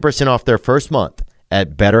 10% off their first month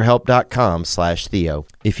at BetterHelp.com/Theo.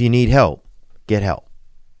 If you need help, get help.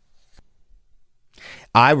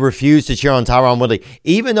 I refuse to cheer on Tyron Woodley.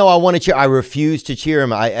 Even though I want to cheer, I refuse to cheer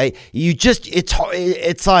him.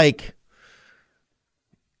 It's like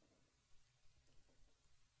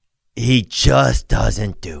he just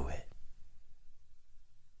doesn't do it.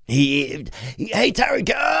 Hey,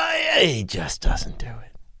 Tyreek, he just doesn't do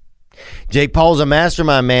it. Jake Paul's a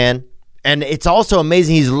mastermind, man. And it's also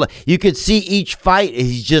amazing. You could see each fight,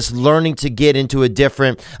 he's just learning to get into a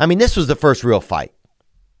different. I mean, this was the first real fight.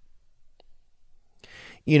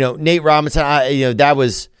 You know, Nate Robinson, that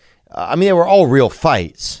was, they were all real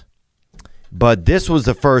fights. But this was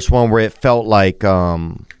the first one where it felt like, I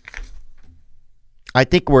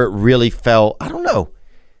think where it really felt, I don't know.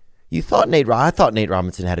 I thought Nate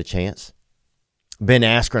Robinson had a chance. Ben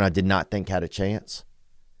Askren, I did not think had a chance.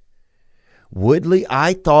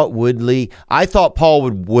 I thought Paul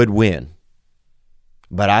would win.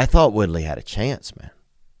 But I thought Woodley had a chance, man.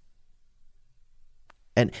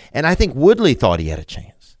 And I think Woodley thought he had a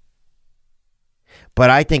chance. But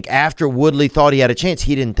I think after Woodley thought he had a chance,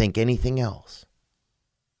 he didn't think anything else.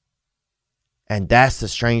 And that's the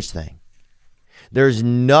strange thing. There's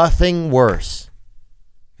nothing worse.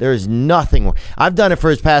 There's nothing worse. I've done it for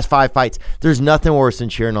his past 5 fights. There's nothing worse than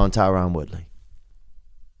cheering on Tyron Woodley.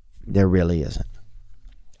 There really isn't.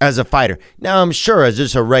 As a fighter. Now, I'm sure as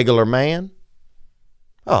just a regular man,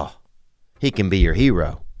 he can be your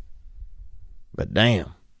hero. But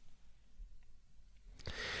damn.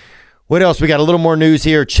 What else? We got a little more news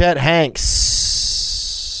here. Chet Hanks.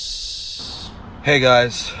 Hey,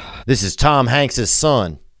 guys. This is Tom Hanks'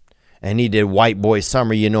 son. And he did White Boy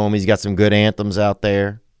Summer. You know him. He's got some good anthems out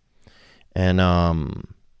there. And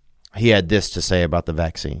he had this to say about the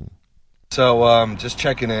vaccine. So just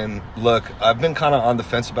checking in. Look, I've been kind of on the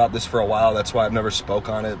fence about this for a while. That's why I've never spoke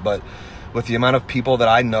on it. But with the amount of people that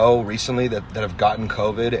I know recently that have gotten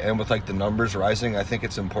COVID and with like the numbers rising, I think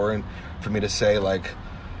it's important for me to say, like,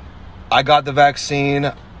 I got the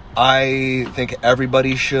vaccine. I think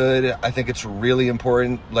everybody should. I think it's really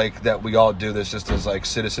important, like, that we all do this just as like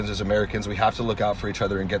citizens, as Americans. We have to look out for each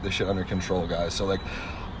other and get this shit under control, guys. So like,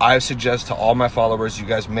 I suggest to all my followers, you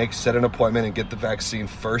guys set an appointment and get the vaccine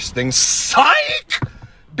first thing. Psych!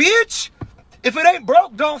 Bitch! If it ain't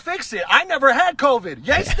broke, don't fix it. I never had COVID.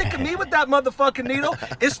 You ain't sticking me with that motherfucking needle.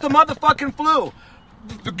 It's the motherfucking flu.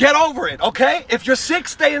 Get over it, okay? If you're sick,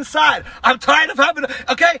 stay inside. I'm tired of having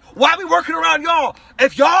okay? Why are we working around y'all?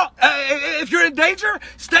 If you're in danger,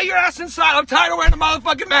 stay your ass inside. I'm tired of wearing the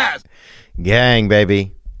motherfucking mask. Gang,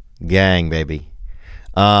 baby. Gang, baby.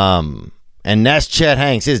 And that's Chet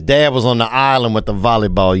Hanks. His dad was on the island with the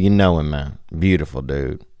volleyball. You know him, man. Beautiful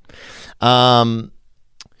dude. I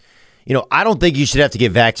don't think you should have to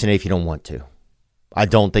get vaccinated if you don't want to. I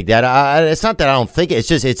don't think that. It's not that I don't think it. It's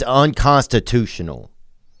just it's unconstitutional.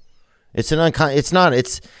 I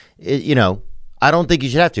don't think you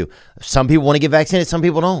should have to. Some people want to get vaccinated. Some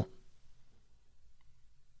people don't.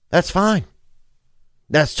 That's fine.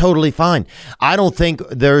 That's totally fine. I don't think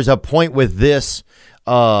there's a point with this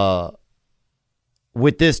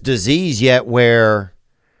disease yet where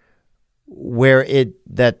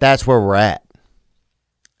that's where we're at.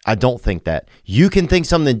 I don't think that. You can think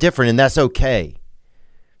something different, and that's okay.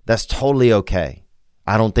 That's totally okay.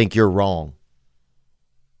 I don't think you're wrong.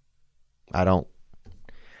 I don't.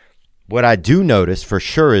 What I do notice for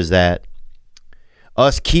sure is that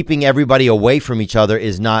us keeping everybody away from each other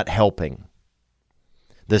is not helping.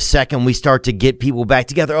 The second we start to get people back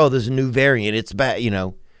together, oh, there's a new variant, it's bad,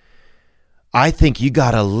 I think you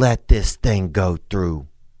got to let this thing go through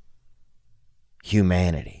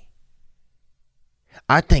humanity.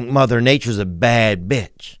 I think Mother Nature's a bad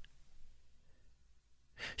bitch.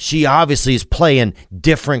 She obviously is playing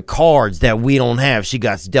different cards that we don't have. She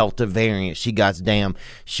got Delta variant. She got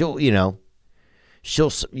she'll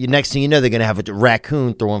next thing you know, they're going to have a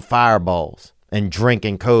raccoon throwing fireballs and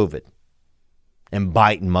drinking COVID and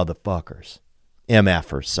biting motherfuckers.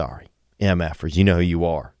 MFers. You know who you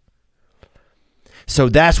are. So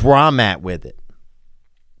that's where I'm at with it.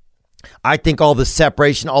 I think all the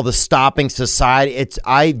separation, all the stopping society,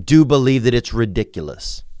 I do believe that it's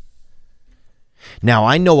ridiculous. Now,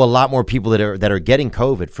 I know a lot more people that are getting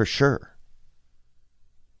COVID for sure.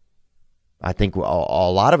 I think a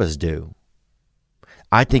lot of us do.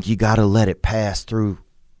 I think you got to let it pass through.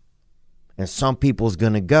 And some people's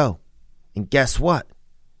going to go. And guess what?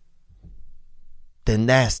 Then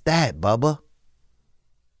that's that, Bubba.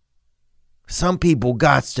 Some people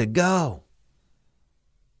gots to go.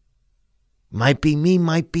 Might be me,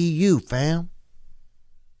 might be you, fam.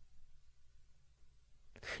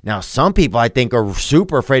 Now, some people I think are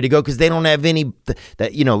super afraid to go because they don't have any,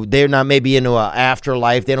 they're not maybe into an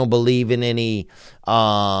afterlife. They don't believe in any,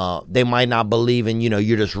 they might not believe in,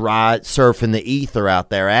 you're just surfing the ether out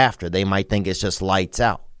there after. They might think it's just lights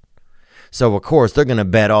out. So, of course, they're going to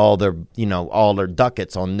bet all their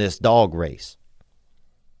ducats on this dog race.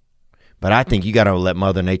 But I think you got to let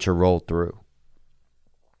Mother Nature roll through.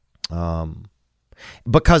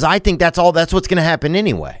 Because I think that's what's going to happen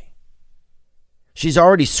anyway. She's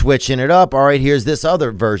already switching it up. All right, here's this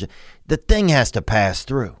other version. The thing has to pass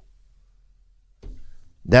through.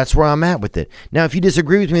 That's where I'm at with it. Now, if you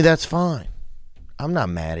disagree with me, that's fine. I'm not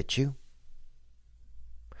mad at you.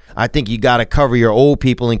 I think you got to cover your old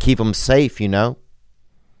people and keep them safe, But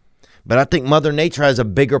I think Mother Nature has a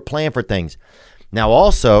bigger plan for things. Now,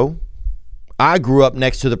 also, I grew up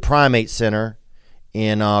next to the Primate Center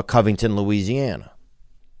in Covington, Louisiana.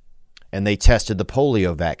 And they tested the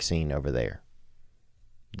polio vaccine over there.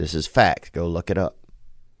 This is fact. Go look it up.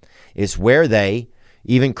 It's where they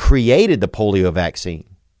even created the polio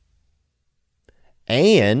vaccine.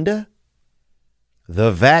 And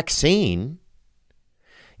the vaccine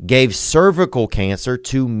gave cervical cancer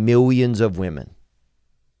to millions of women.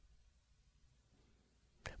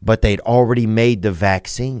 But they'd already made the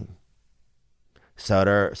vaccine.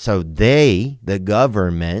 So they, the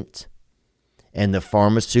government, and the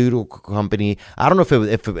pharmaceutical company, I don't know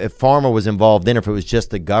if pharma was involved in it, or if it was just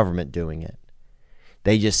the government doing it.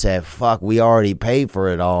 They just said, fuck, we already paid for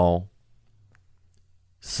it all.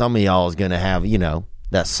 Some of y'all is going to have,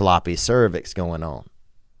 that sloppy cervix going on.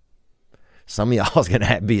 Some of y'all is going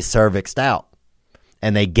to be cervixed out.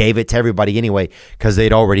 And they gave it to everybody anyway because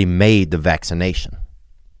they'd already made the vaccination.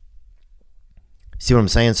 See what I'm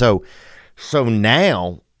saying? So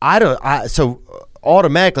now,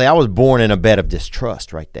 automatically, I was born in a bed of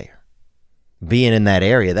distrust right there. Being in that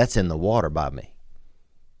area, that's in the water by me.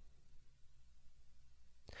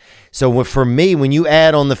 So for me, when you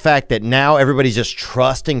add on the fact that now everybody's just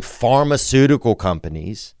trusting pharmaceutical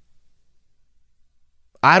companies,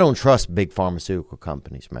 I don't trust big pharmaceutical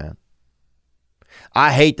companies, man.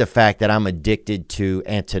 I hate the fact that I'm addicted to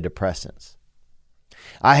antidepressants.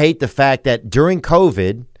 I hate the fact that during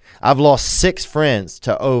COVID, I've lost 6 friends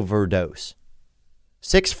to overdose.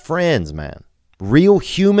 6 friends, man. Real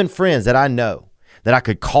human friends that I know, that I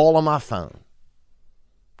could call on my phone.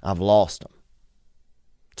 I've lost them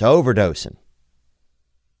to overdosing.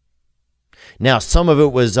 Now, some of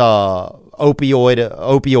it was opioid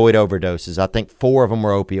overdoses. I think 4 of them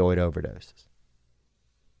were opioid overdoses.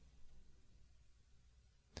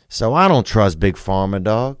 So I don't trust Big Pharma,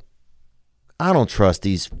 dog. I don't trust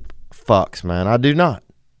these fucks, man. I do not.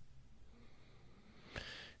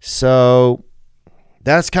 So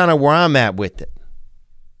that's kind of where I'm at with it.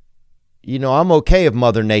 You know, I'm okay if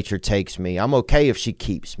Mother Nature takes me. I'm okay if she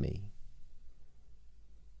keeps me.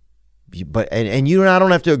 But and you and I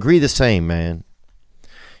don't have to agree the same, man.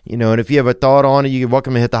 You know, and if you have a thought on it, you're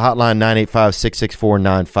welcome to hit the hotline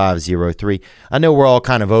 985-664-9503. I know we're all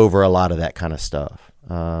kind of over a lot of that kind of stuff.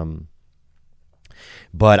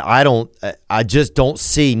 But I just don't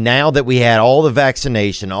see, now that we had all the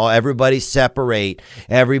vaccination, everybody separate,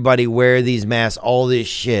 everybody wear these masks, all this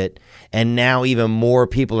shit, and now even more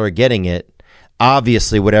people are getting it.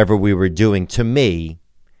 Obviously, whatever we were doing, to me,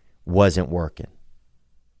 wasn't working.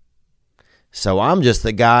 So I'm just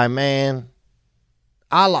the guy, man.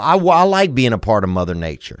 I like being a part of Mother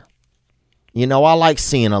Nature. You know, I like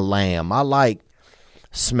seeing a lamb. I like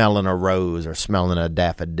smelling a rose or smelling a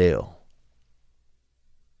daffodil.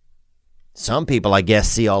 Some people, I guess,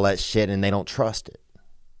 see all that shit and they don't trust it.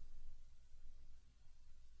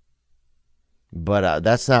 But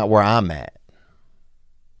that's not where I'm at.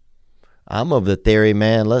 I'm of the theory,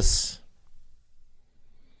 man, we're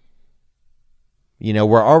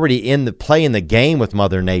already playing the game with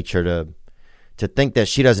Mother Nature to think that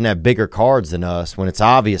she doesn't have bigger cards than us when it's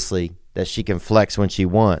obviously that she can flex when she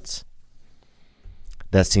wants.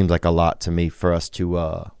 That seems like a lot to me for us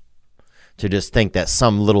to just think that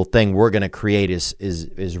some little thing we're going to create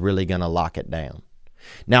is really going to lock it down.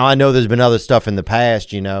 Now, I know there's been other stuff in the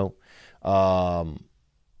past, I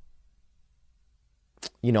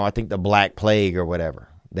think the Black Plague or whatever,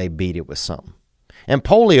 they beat it with something. And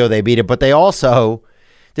polio, they beat it, but they also,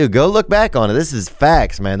 dude, go look back on it. This is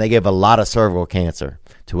facts, man. They gave a lot of cervical cancer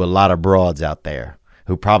to a lot of broads out there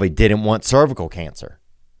who probably didn't want cervical cancer.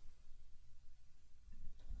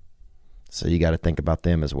 So you got to think about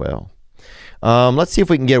them as well. Let's see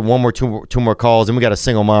if we can get two more calls. And we got a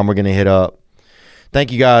single mom we're going to hit up.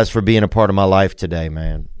 Thank you guys for being a part of my life today,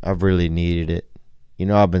 man. I've really needed it.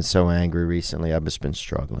 I've been so angry recently. I've just been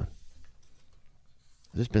struggling.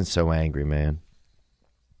 I've just been so angry, man.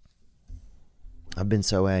 I've been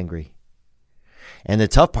so angry. And the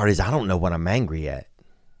tough part is I don't know what I'm angry at.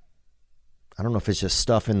 I don't know if it's just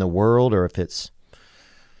stuff in the world or if it's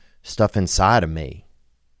stuff inside of me.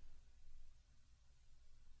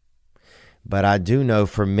 But I do know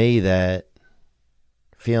for me that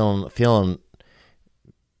feeling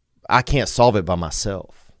I can't solve it by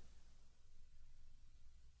myself.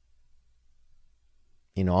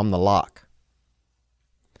 I'm the lock.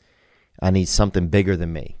 I need something bigger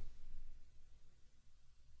than me.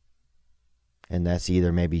 And that's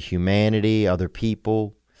either maybe humanity, other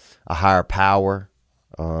people, a higher power.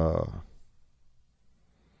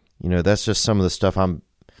 That's just some of the stuff I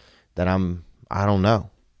don't know.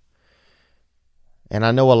 And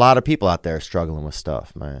I know a lot of people out there struggling with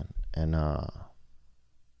stuff, man. And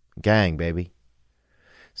gang, baby.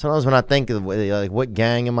 Sometimes when I think of what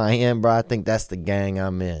gang am I in, bro, I think that's the gang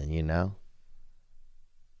I'm in,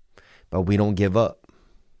 But we don't give up.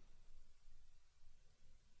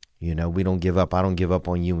 We don't give up. I don't give up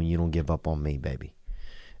on you, and you don't give up on me, baby.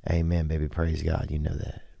 Amen, baby. Praise God. You know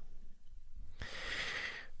that.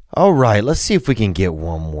 All right, let's see if we can get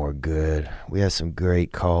one more good. We had some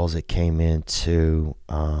great calls that came in too.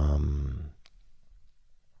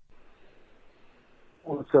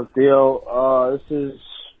 What's up, Theo? This is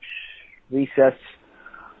Recess.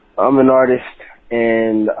 I'm an artist,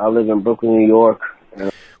 and I live in Brooklyn, New York.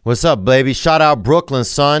 What's up, baby? Shout out Brooklyn,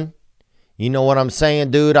 son. You know what I'm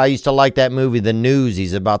saying, dude? I used to like that movie, The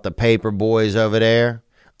Newsies, about the paper boys over there.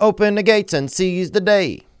 Open the gates and seize the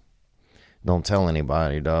day. Don't tell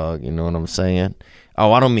anybody, dog. You know what I'm saying?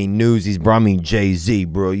 Oh, I don't mean Newsies, bro. I mean Jay-Z,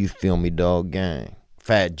 bro. You feel me, dog? Gang.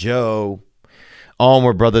 Fat Joe.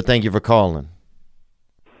 Onward, brother. Thank you for calling.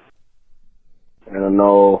 I don't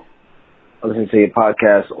know. I listen to your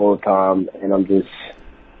podcast all the time, and I'm just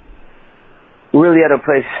really at a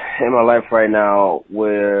place in my life right now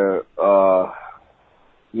where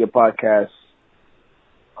your podcast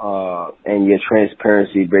and your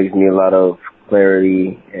transparency brings me a lot of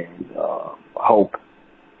clarity and hope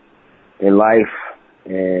in life.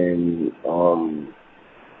 And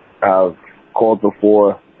I've called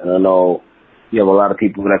before, and I know you have a lot of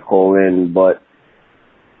people that call in, but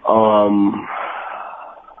I'm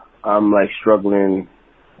like struggling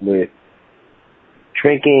with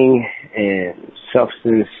drinking and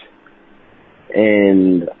substance,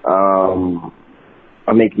 and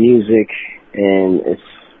I make music, and it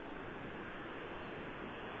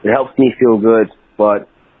helps me feel good, but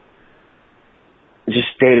just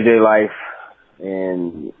day-to-day life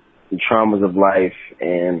and the traumas of life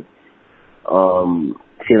and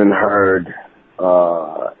feeling heard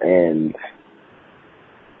and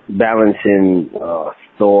balancing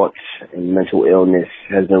thoughts and mental illness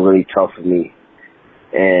has been really tough for me.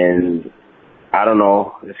 And I don't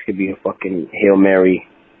know, this could be a fucking Hail Mary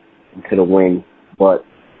into the wind, but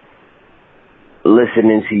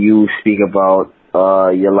listening to you speak about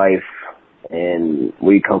your life and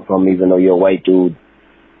where you come from, even though you're a white dude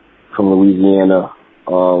from Louisiana,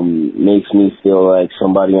 makes me feel like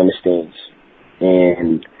somebody understands.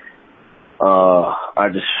 And I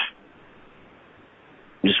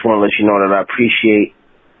just want to let you know that I appreciate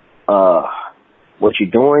what you're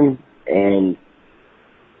doing, and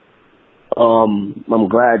I'm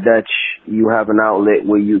glad that you have an outlet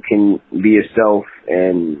where you can be yourself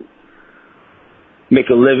and make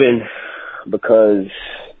a living, because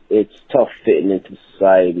it's tough fitting into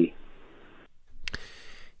society.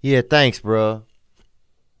 Yeah, thanks, bro.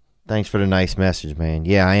 Thanks for the nice message, man.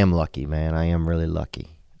 Yeah, I am lucky, man. I am really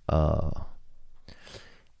lucky. I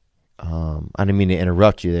didn't mean to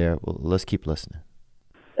interrupt you there. Well, let's keep listening.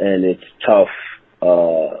 And it's tough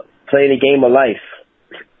playing the game of life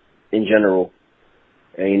in general.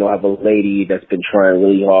 And, you know, I have a lady that's been trying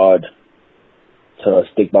really hard to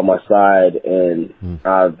stick by my side, and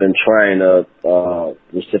I've been trying to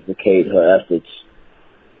reciprocate her efforts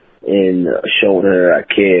in showing her I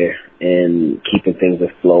care and keeping things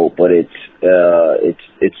afloat. But it's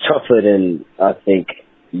tougher than I think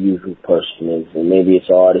the usual person is, and maybe it's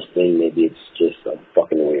an artist thing, maybe it's just I'm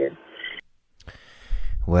fucking weird.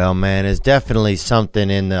 Well, man, it's definitely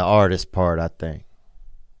something in the artist part, I think.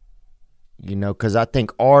 You know, because I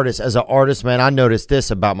think as an artist, man, I noticed this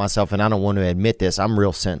about myself, and I don't want to admit this. I'm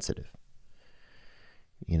real sensitive.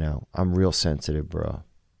 You know, I'm real sensitive, bro.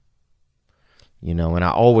 You know, and I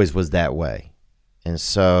always was that way. And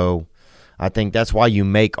so I think that's why you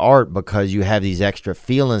make art, because you have these extra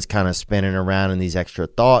feelings kind of spinning around and these extra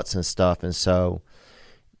thoughts and stuff. And so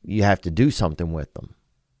you have to do something with them.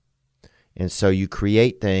 And so you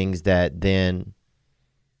create things that then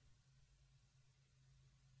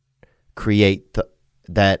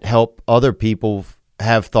that help other people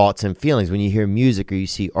have thoughts and feelings. When you hear music or you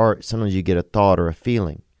see art, sometimes you get a thought or a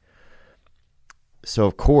feeling. So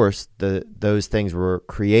of course, those things were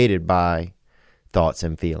created by thoughts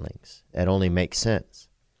and feelings. That only makes sense.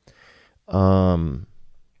 So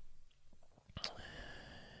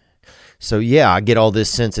yeah, I get all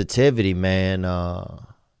this sensitivity, man.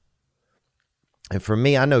 And for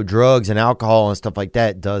me, I know drugs and alcohol and stuff like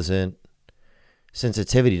that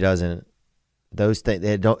sensitivity doesn't, those things,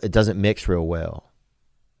 it doesn't mix real well.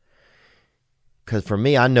 Because for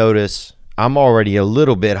me, I notice I'm already a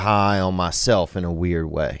little bit high on myself in a weird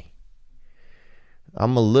way.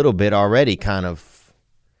 I'm a little bit already kind of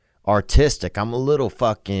artistic. I'm a little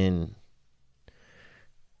fucking,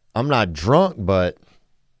 I'm not drunk, but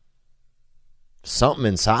something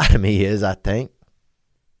inside of me is, I think.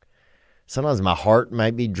 Sometimes my heart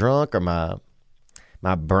might be drunk, or my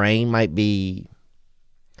brain might be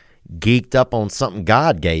geeked up on something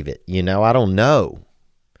God gave it. You know, I don't know.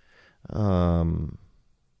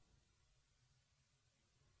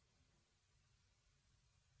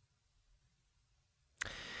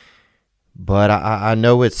 But I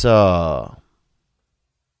know it's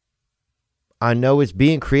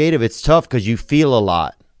being creative. It's tough because you feel a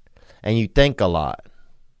lot and you think a lot.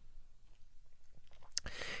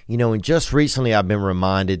 You know, and just recently I've been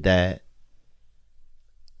reminded that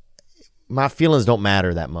my feelings don't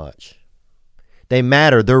matter that much. They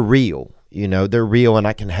matter. They're real. You know, they're real, and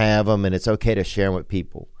I can have them, and it's okay to share them with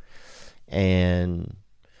people.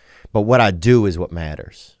 But what I do is what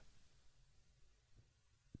matters.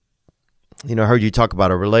 You know, I heard you talk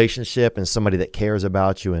about a relationship and somebody that cares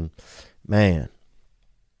about you, and man,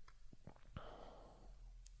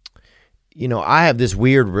 you know, I have this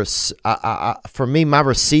weird, for me, my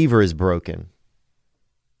receiver is broken.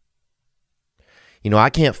 You know, I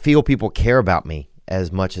can't feel people care about me as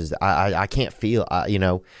much as I can't feel, you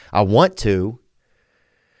know, I want to,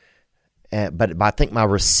 but I think my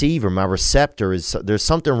receptor there's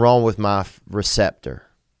something wrong with my receptor,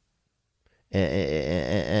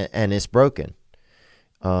 and it's broken.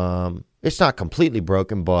 It's not completely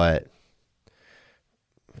broken, but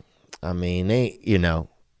I mean, it ain't,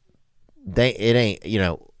 you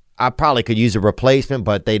know, I probably could use a replacement,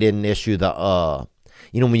 but they didn't issue the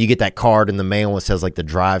when you get that card in the mail and it says like the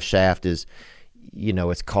drive shaft is,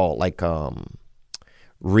 it's called like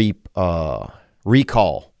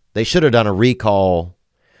recall. They should have done a recall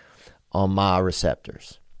on my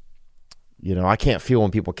receptors. I can't feel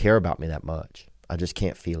when people care about me that much. I just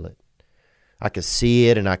can't feel it. I can see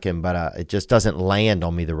it but it just doesn't land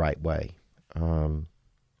on me the right way.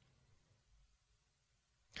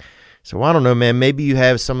 So I don't know, man. Maybe you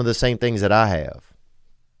have some of the same things that I have.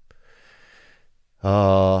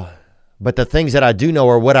 But the things that I do know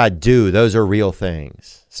are what I do. Those are real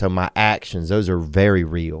things. So my actions, those are very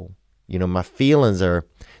real. My feelings they're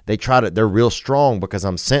real strong because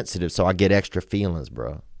I'm sensitive. So I get extra feelings,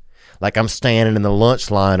 bro. Like I'm standing in the lunch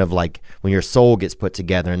line of like when your soul gets put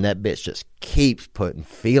together and that bitch just keeps putting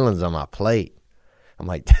feelings on my plate. I'm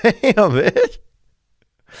like, damn, bitch.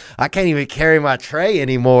 I can't even carry my tray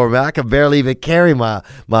anymore, man. I can barely even carry my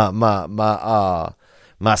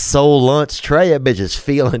soul lunch tray. That bitch is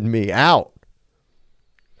feeling me out.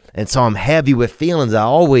 And so I'm heavy with feelings. I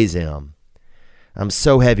always am. I'm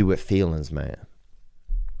so heavy with feelings, man.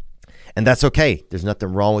 And that's okay. There's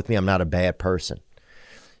nothing wrong with me. I'm not a bad person.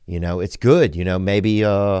 It's good. Maybe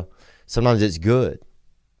sometimes it's good,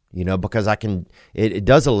 because it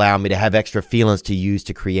does allow me to have extra feelings to use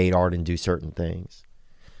to create art and do certain things.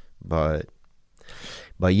 But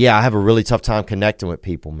yeah, I have a really tough time connecting with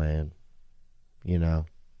people, man.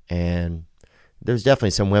 And there's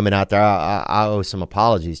definitely some women out there I owe some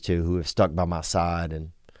apologies to who have stuck by my side,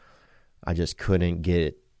 and I just couldn't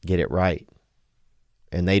get it right.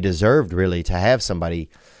 And they deserved really to have somebody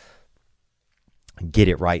get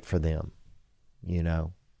it right for them, and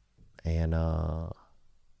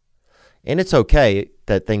it's okay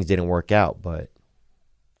that things didn't work out, but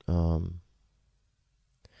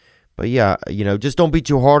yeah, just don't be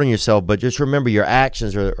too hard on yourself, but just remember your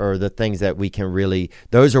actions are the things that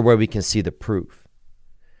those are where we can see the proof.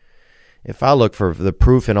 If I look for the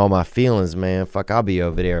proof in all my feelings, man, I'll be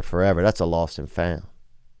over there forever. That's a lost and found.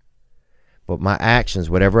 But my actions,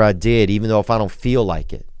 whatever I did, even though if I don't feel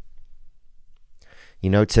like it,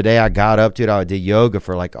 today I got up to it. I did yoga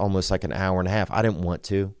for almost an hour and a half. I didn't want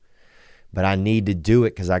to, but I need to do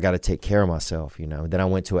it because I got to take care of myself, Then I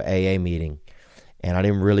went to an AA meeting, and I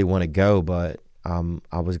didn't really want to go, but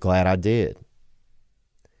I was glad I did,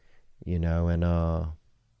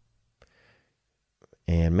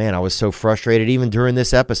 and man, I was so frustrated. Even during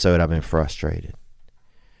this episode, I've been frustrated.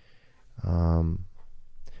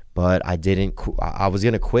 But I didn't. I was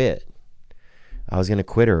gonna quit. I was gonna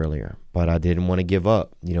quit earlier, but I didn't want to give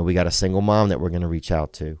up. We got a single mom that we're gonna reach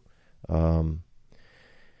out to.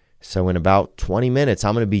 So in about 20 minutes,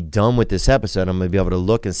 I'm gonna be done with this episode. I'm gonna be able to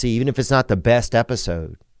look and see, even if it's not the best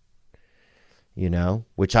episode.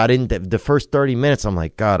 Which I didn't. The first 30 minutes, I'm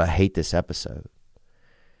like, God, I hate this episode.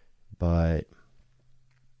 But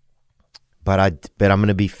I'm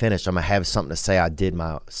gonna be finished. I'm gonna have something to say. I did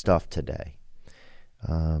my stuff today.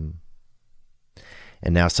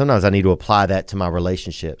 And now sometimes I need to apply that to my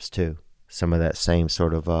relationships too. Some of that same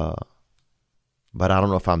sort of, but I don't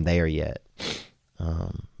know if I'm there yet.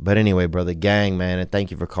 But anyway, brother, gang, man, and thank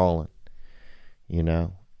you for calling,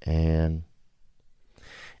 and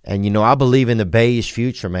I believe in the beige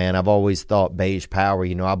future, man. I've always thought beige power,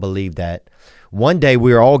 I believe that one day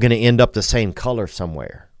we're all going to end up the same color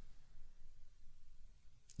somewhere.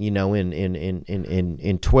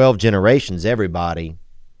 In 12 generations, everybody,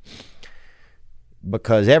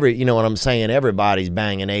 because you know what I'm saying? Everybody's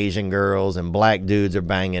banging Asian girls and black dudes are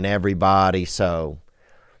banging everybody. So,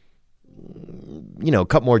 a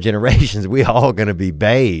couple more generations, we all going to be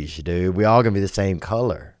beige, dude. We all going to be the same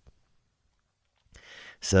color.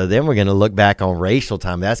 So then we're going to look back on racial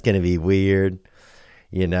time. That's going to be weird,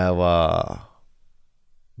 but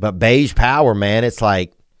beige power, man, it's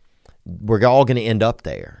like, we're all going to end up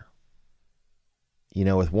there,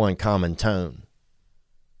 with one common tone.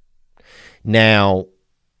 Now,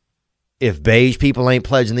 if beige people ain't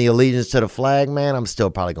pledging the allegiance to the flag, man, I'm still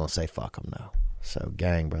probably going to say fuck them though. So,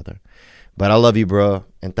 gang, brother. But I love you, bro.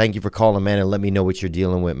 And thank you for calling, man, and let me know what you're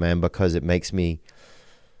dealing with, man, because it makes me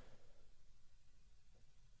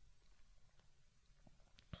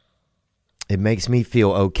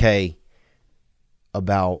feel okay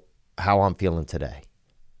about how I'm feeling today.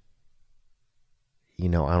 I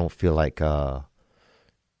don't feel like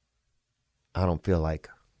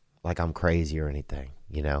I'm crazy or anything,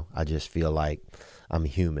 I just feel like I'm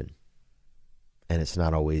human, and it's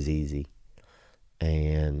not always easy,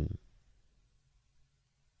 and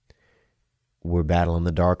we're battling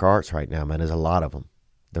the dark arts right now, man. There's a lot of them.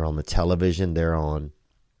 They're on the television, they're on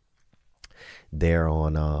They're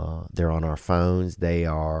on our phones. They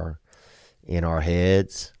are in our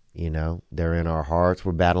heads. They're in our hearts.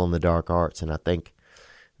 We're battling the dark arts, and I think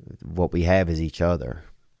what we have is each other.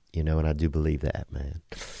 And I do believe that, man.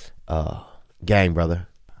 Gang, brother.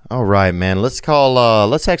 All right, man. Let's call.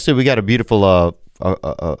 We got a beautiful a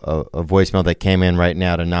voicemail that came in right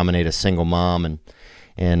now to nominate a single mom,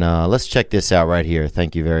 and let's check this out right here.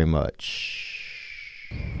 Thank you very much.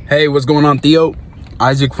 Hey, what's going on, Theo?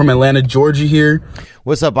 Isaac from Atlanta, Georgia here.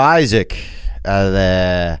 What's up, Isaac?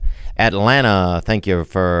 Atlanta. Thank you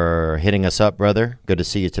for hitting us up, brother. Good to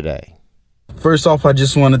see you today. First off, I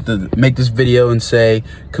just wanted to make this video and say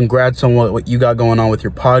congrats on what you got going on with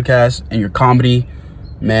your podcast and your comedy.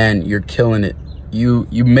 Man, you're killing it. You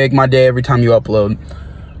make my day every time you upload.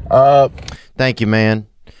 Thank you, man.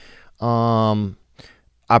 I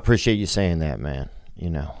appreciate you saying that, man.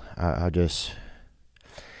 I just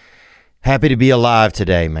happy to be alive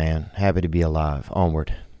today, man. Happy to be alive.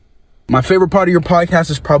 Onward. My favorite part of your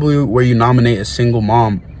podcast is probably where you nominate a single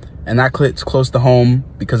mom. And that hits close to home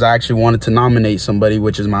because I actually wanted to nominate somebody,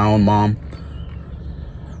 which is my own mom.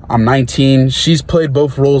 I'm 19. She's played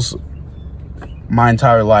both roles my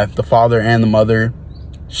entire life, the father and the mother.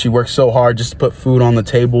 She works so hard just to put food on the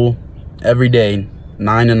table every day,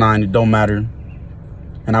 9 to 9, it don't matter.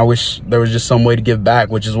 And I wish there was just some way to give back,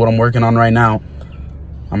 which is what I'm working on right now.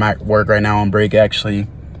 I'm at work right now on break, actually.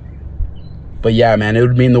 But yeah, man, it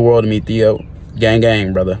would mean the world to me, Theo. Gang,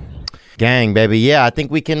 gang, brother. Gang, baby. Yeah, I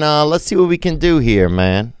think we can, let's see what we can do here,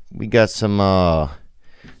 man. We got some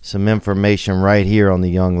information right here on the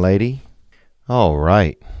young lady. All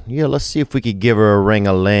right. Yeah, let's see if we could give her a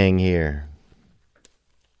ring-a-ling here.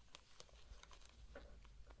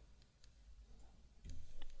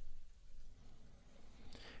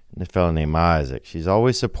 The fellow named Isaac. She's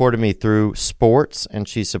always supported me through sports, and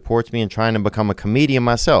she supports me in trying to become a comedian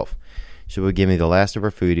myself. She would give me the last of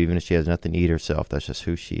her food, even if she has nothing to eat herself. That's just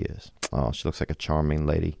who she is. Oh, she looks like a charming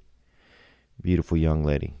lady. Beautiful young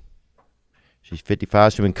lady. She's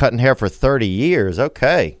 55. She's been cutting hair for 30 years.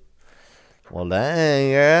 Okay. Well,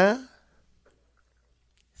 dang, yeah.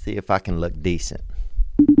 See if I can look decent.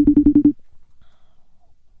 And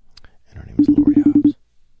her name is Lori Hobbs.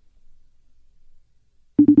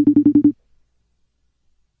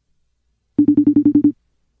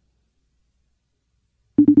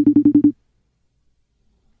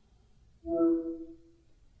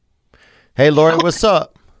 Hey, Lori, what's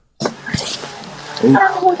up?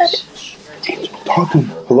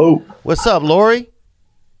 Hello. What's up, Lori?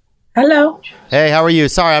 Hello. Hey, how are you?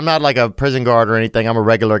 Sorry, I'm not like a prison guard or anything. I'm a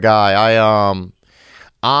regular guy.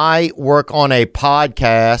 I work on a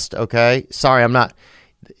podcast, okay? Sorry, I'm not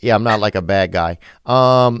like a bad guy.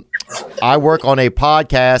 I work on a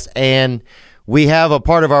podcast, and we have a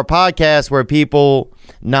part of our podcast where people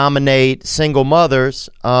nominate single mothers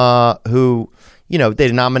who,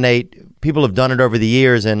 they nominate. People have done it over the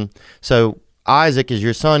years, and so Isaac is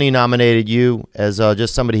your son. He nominated you as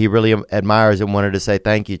just somebody he really admires and wanted to say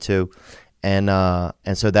thank you to, and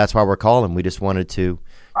so that's why we're calling. We just wanted to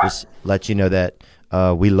just let you know that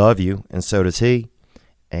we love you, and so does he,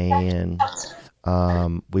 and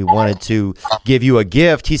we wanted to give you a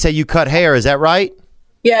gift. He said you cut hair. Is that right?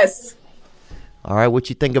 Yes. All right. What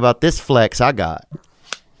you think about this flex I got?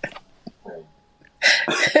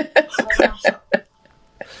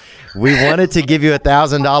 We wanted to give you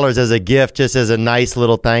 $1,000 as a gift, just as a nice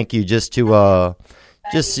little thank you, just to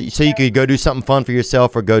just so you could go do something fun for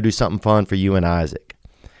yourself or go do something fun for you and Isaac.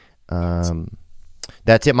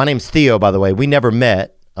 That's it. My name's Theo, by the way. We never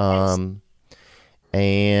met, and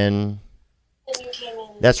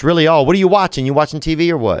that's really all. What are you watching? You watching TV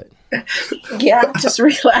or what? Yeah, just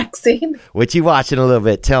relaxing. What you watching a little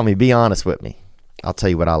bit? Tell me. Be honest with me. I'll tell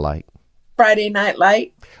you what I like. Friday Night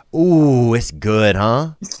Light. Ooh, it's good,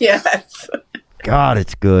 huh? Yes. God,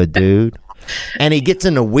 it's good, dude. And he gets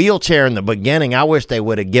in the wheelchair in the beginning. I wish they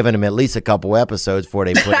would have given him at least a couple episodes before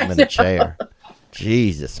they put him in the chair.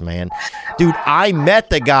 Jesus, man. Dude, I met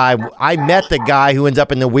the guy who ends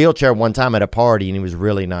up in the wheelchair one time at a party, and he was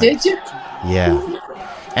really nice. Did you? Yeah.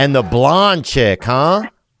 And the blonde chick, huh?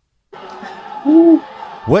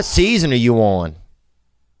 What season are you on?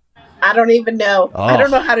 I don't even know. Oh. I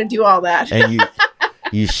don't know how to do all that. And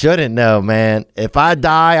you shouldn't know, man. If I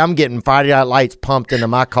die, I'm getting Friday Night Lights pumped into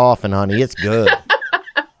my coffin, honey. It's good.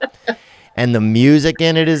 And the music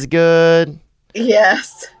in it is good.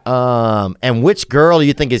 Yes. And which girl do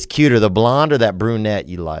you think is cuter, the blonde or that brunette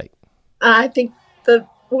you like? I think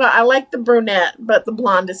I like the brunette, but the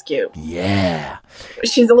blonde is cute. Yeah.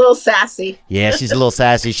 She's a little sassy. Yeah, she's a little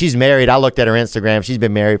sassy. She's married. I looked at her Instagram. She's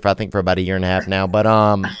been married for about a year and a half now. But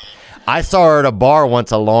I saw her at a bar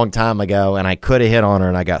once a long time ago, and I could have hit on her,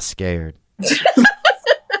 and I got scared.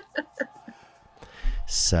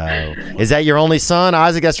 So, is that your only son,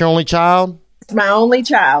 Isaac? That's your only child? It's my only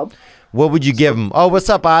child. What would you give him? Oh, what's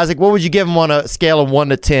up, Isaac? What would you give him on a scale of 1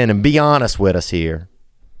 to 10? And be honest with us here.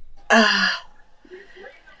 I'd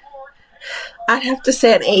have to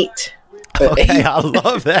say an 8. Okay, I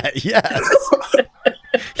love that. Yes.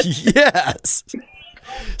 Yes.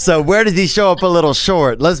 So where does he show up a little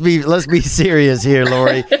short? Let's be serious here,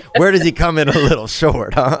 Lori. Where does he come in a little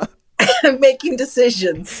short, huh? Making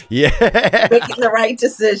decisions. Yeah. Making the right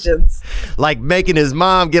decisions. Like making his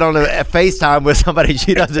mom get on a FaceTime with somebody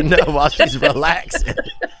she doesn't know while she's relaxing.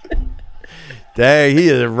 Dang, he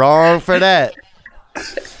is wrong for that.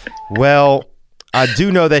 Well, I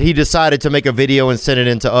do know that he decided to make a video and send it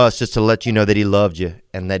in to us just to let you know that he loved you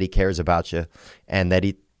and that he cares about you and that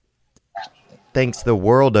he thinks the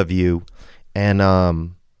world of you. And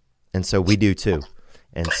so we do too.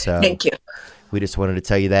 And so thank you. We just wanted to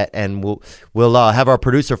tell you that, and we'll have our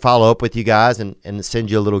producer follow up with you guys and send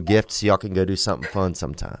you a little gift so y'all can go do something fun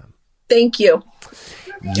sometime. Thank you.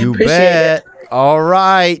 You bet. It. All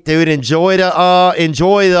right, dude. Enjoy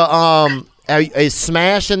the is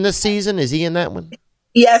Smash in this season? Is he in that one?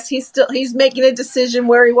 Yes, he's making a decision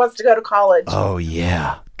where he wants to go to college. Oh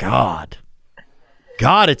yeah, God,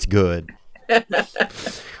 it's good.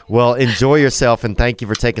 Well, enjoy yourself, and thank you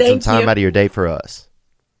for taking some time out of your day for us.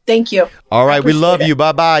 Thank you. All right, we love you.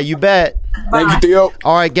 Bye-bye. You bet. Bye. Thank you, Theo.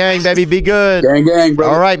 All right, gang, baby, be good. Gang,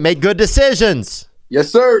 brother. All right, make good decisions.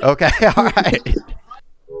 Yes, sir. Okay, all right.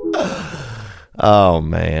 Oh,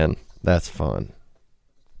 man, that's fun.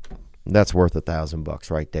 That's worth $1,000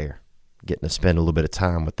 right there. Getting to spend a little bit of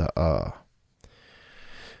time with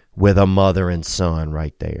a mother and son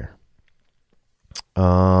right there.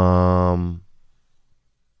 God,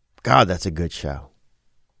 that's a good show.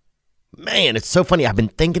 Man, it's so funny. I've been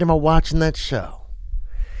thinking about watching that show.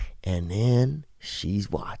 And then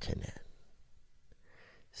she's watching it.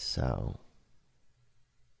 So,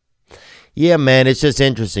 yeah, man, it's just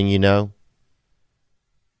interesting, you know.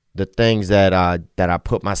 The things that I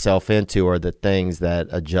put myself into are the things that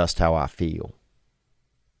adjust how I feel.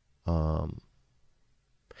 Because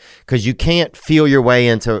you can't feel your way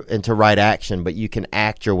into right action, but you can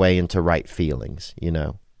act your way into right feelings, you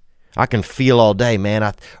know. I can feel all day, man.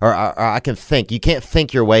 I can think. You can't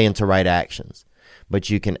think your way into right actions, but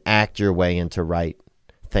you can act your way into right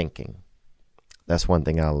thinking. That's one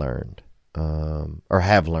thing I learned, or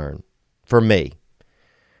have learned. For me,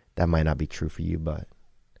 that might not be true for you, but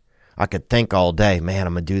I could think all day, man.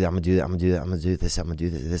 I'm gonna do that. I'm gonna do that. I'm gonna do that. I'm gonna do this. I'm gonna do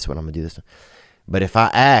this one. I'm gonna do this. But if I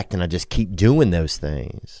act and I just keep doing those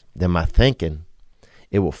things, then my thinking,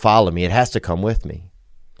 it will follow me. It has to come with me,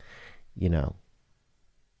 you know.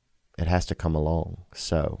 It has to come along.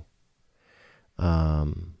 So,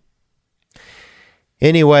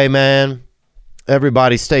 anyway, man,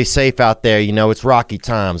 everybody stay safe out there. You know, it's rocky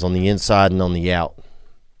times on the inside and on the out.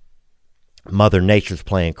 Mother Nature's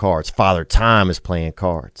playing cards. Father Time is playing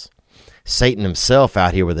cards. Satan himself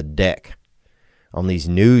out here with a deck on these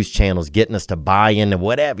news channels getting us to buy into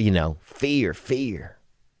whatever, you know, fear.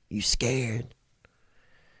 You scared?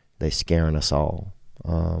 They scaring us all.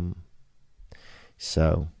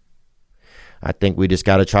 So I think we just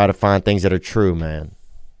got to try to find things that are true, man,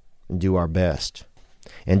 and do our best.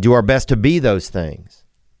 And do our best to be those things,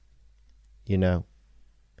 you know.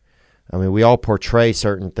 I mean, we all portray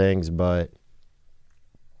certain things, but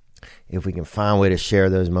if we can find a way to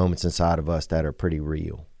share those moments inside of us that are pretty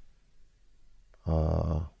real,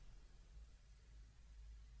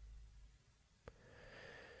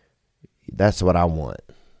 that's what I want.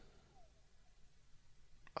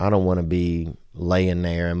 I don't want to be laying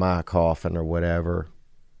there in my coffin or whatever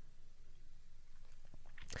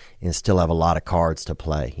and still have a lot of cards to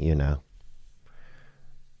play, you know.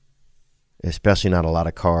 Especially not a lot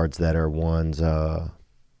of cards that are ones of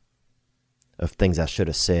things I should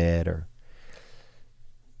have said, or,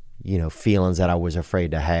 you know, feelings that I was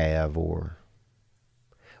afraid to have, or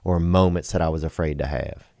moments that I was afraid to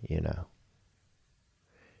have, you know.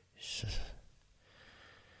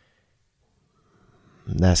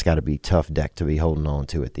 That's got to be a tough deck to be holding on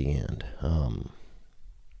to at the end.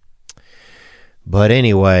 But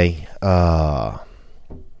anyway,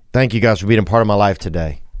 thank you guys for being a part of my life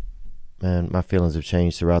today. Man, my feelings have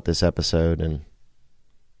changed throughout this episode, and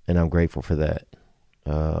I'm grateful for that.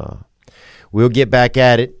 We'll get back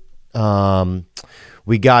at it.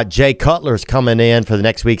 We got Jay Cutler's coming in for the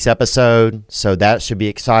next week's episode, so that should be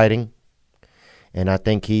exciting. And I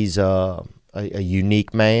think he's a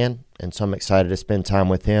unique man, and so I'm excited to spend time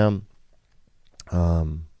with him.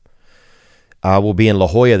 I will be in La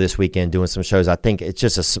Jolla this weekend doing some shows. I think it's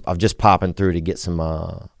just I'm just popping through to get some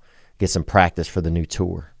practice for the new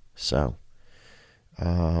tour. So,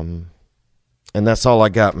 and that's all I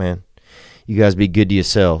got, man. You guys be good to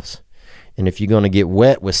yourselves. And if you're going to get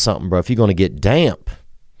wet with something, bro, if you're going to get damp,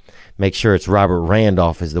 make sure it's Robert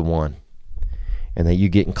Randolph is the one. And that you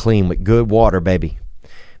getting clean with good water, baby.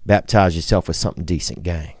 Baptize yourself with something decent,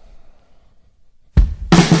 gang.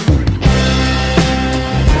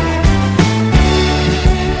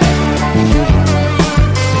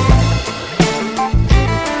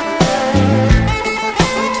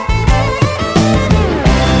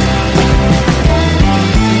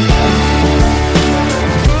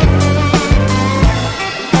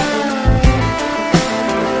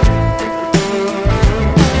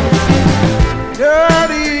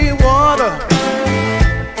 Dirty water,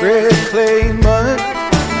 red clay mud.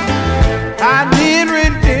 I need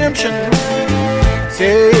redemption,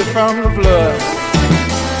 saved from the flood.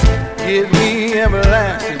 Give me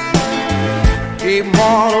everlasting,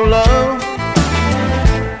 immortal love.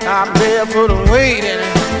 I'm barefoot and waiting,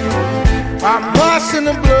 I'm busting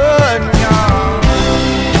the blood, y'all.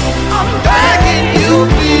 I'm begging you,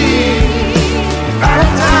 please,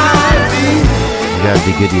 baptize me. You guys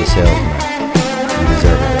be good to yourselves, man. You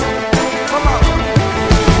deserve it.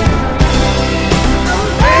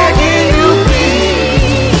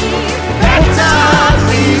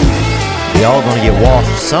 We all gonna get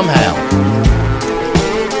washed somehow.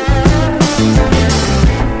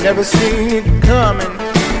 Never seen it coming,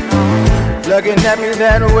 looking at me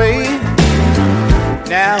that way.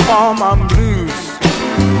 Now all my blues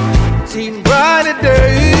seem brighter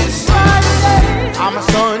days. I'm a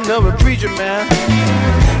son of a preacher man,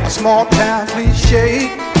 a small town cliche.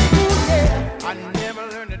 I never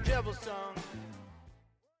learned the devil's song.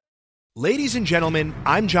 Ladies and gentlemen,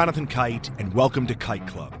 I'm Jonathan Kite, and welcome to Kite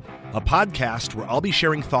Club, a podcast where I'll be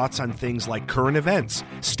sharing thoughts on things like current events,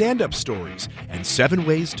 stand-up stories, and 7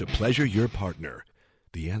 ways to pleasure your partner.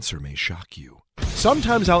 The answer may shock you.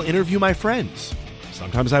 Sometimes I'll interview my friends.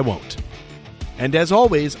 Sometimes I won't. And as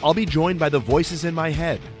always, I'll be joined by the voices in my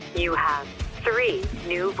head. You have 3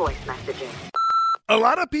 new voice messages. A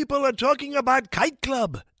lot of people are talking about Kite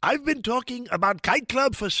Club. I've been talking about Kite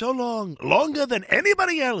Club for so long, longer than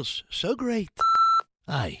anybody else. So great.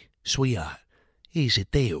 Hey, sweetheart, here's the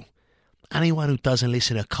deal. Anyone who doesn't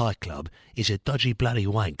listen to Kite Club is a dodgy bloody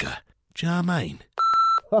wanker. Do you know what I mean?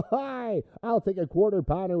 Hi, I'll take a quarter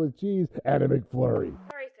pounder with cheese and a McFlurry.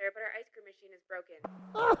 Sorry, sir, but our ice cream machine is broken.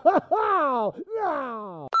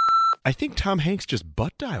 No! I think Tom Hanks just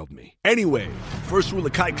butt-dialed me. Anyway, first rule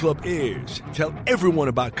of Kite Club is tell everyone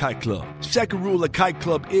about Kite Club. Second rule of Kite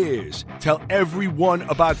Club is tell everyone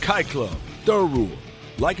about Kite Club. Third rule,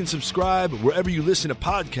 like and subscribe wherever you listen to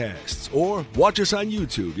podcasts or watch us on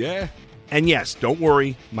YouTube, yeah? And yes, don't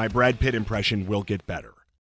worry, my Brad Pitt impression will get better.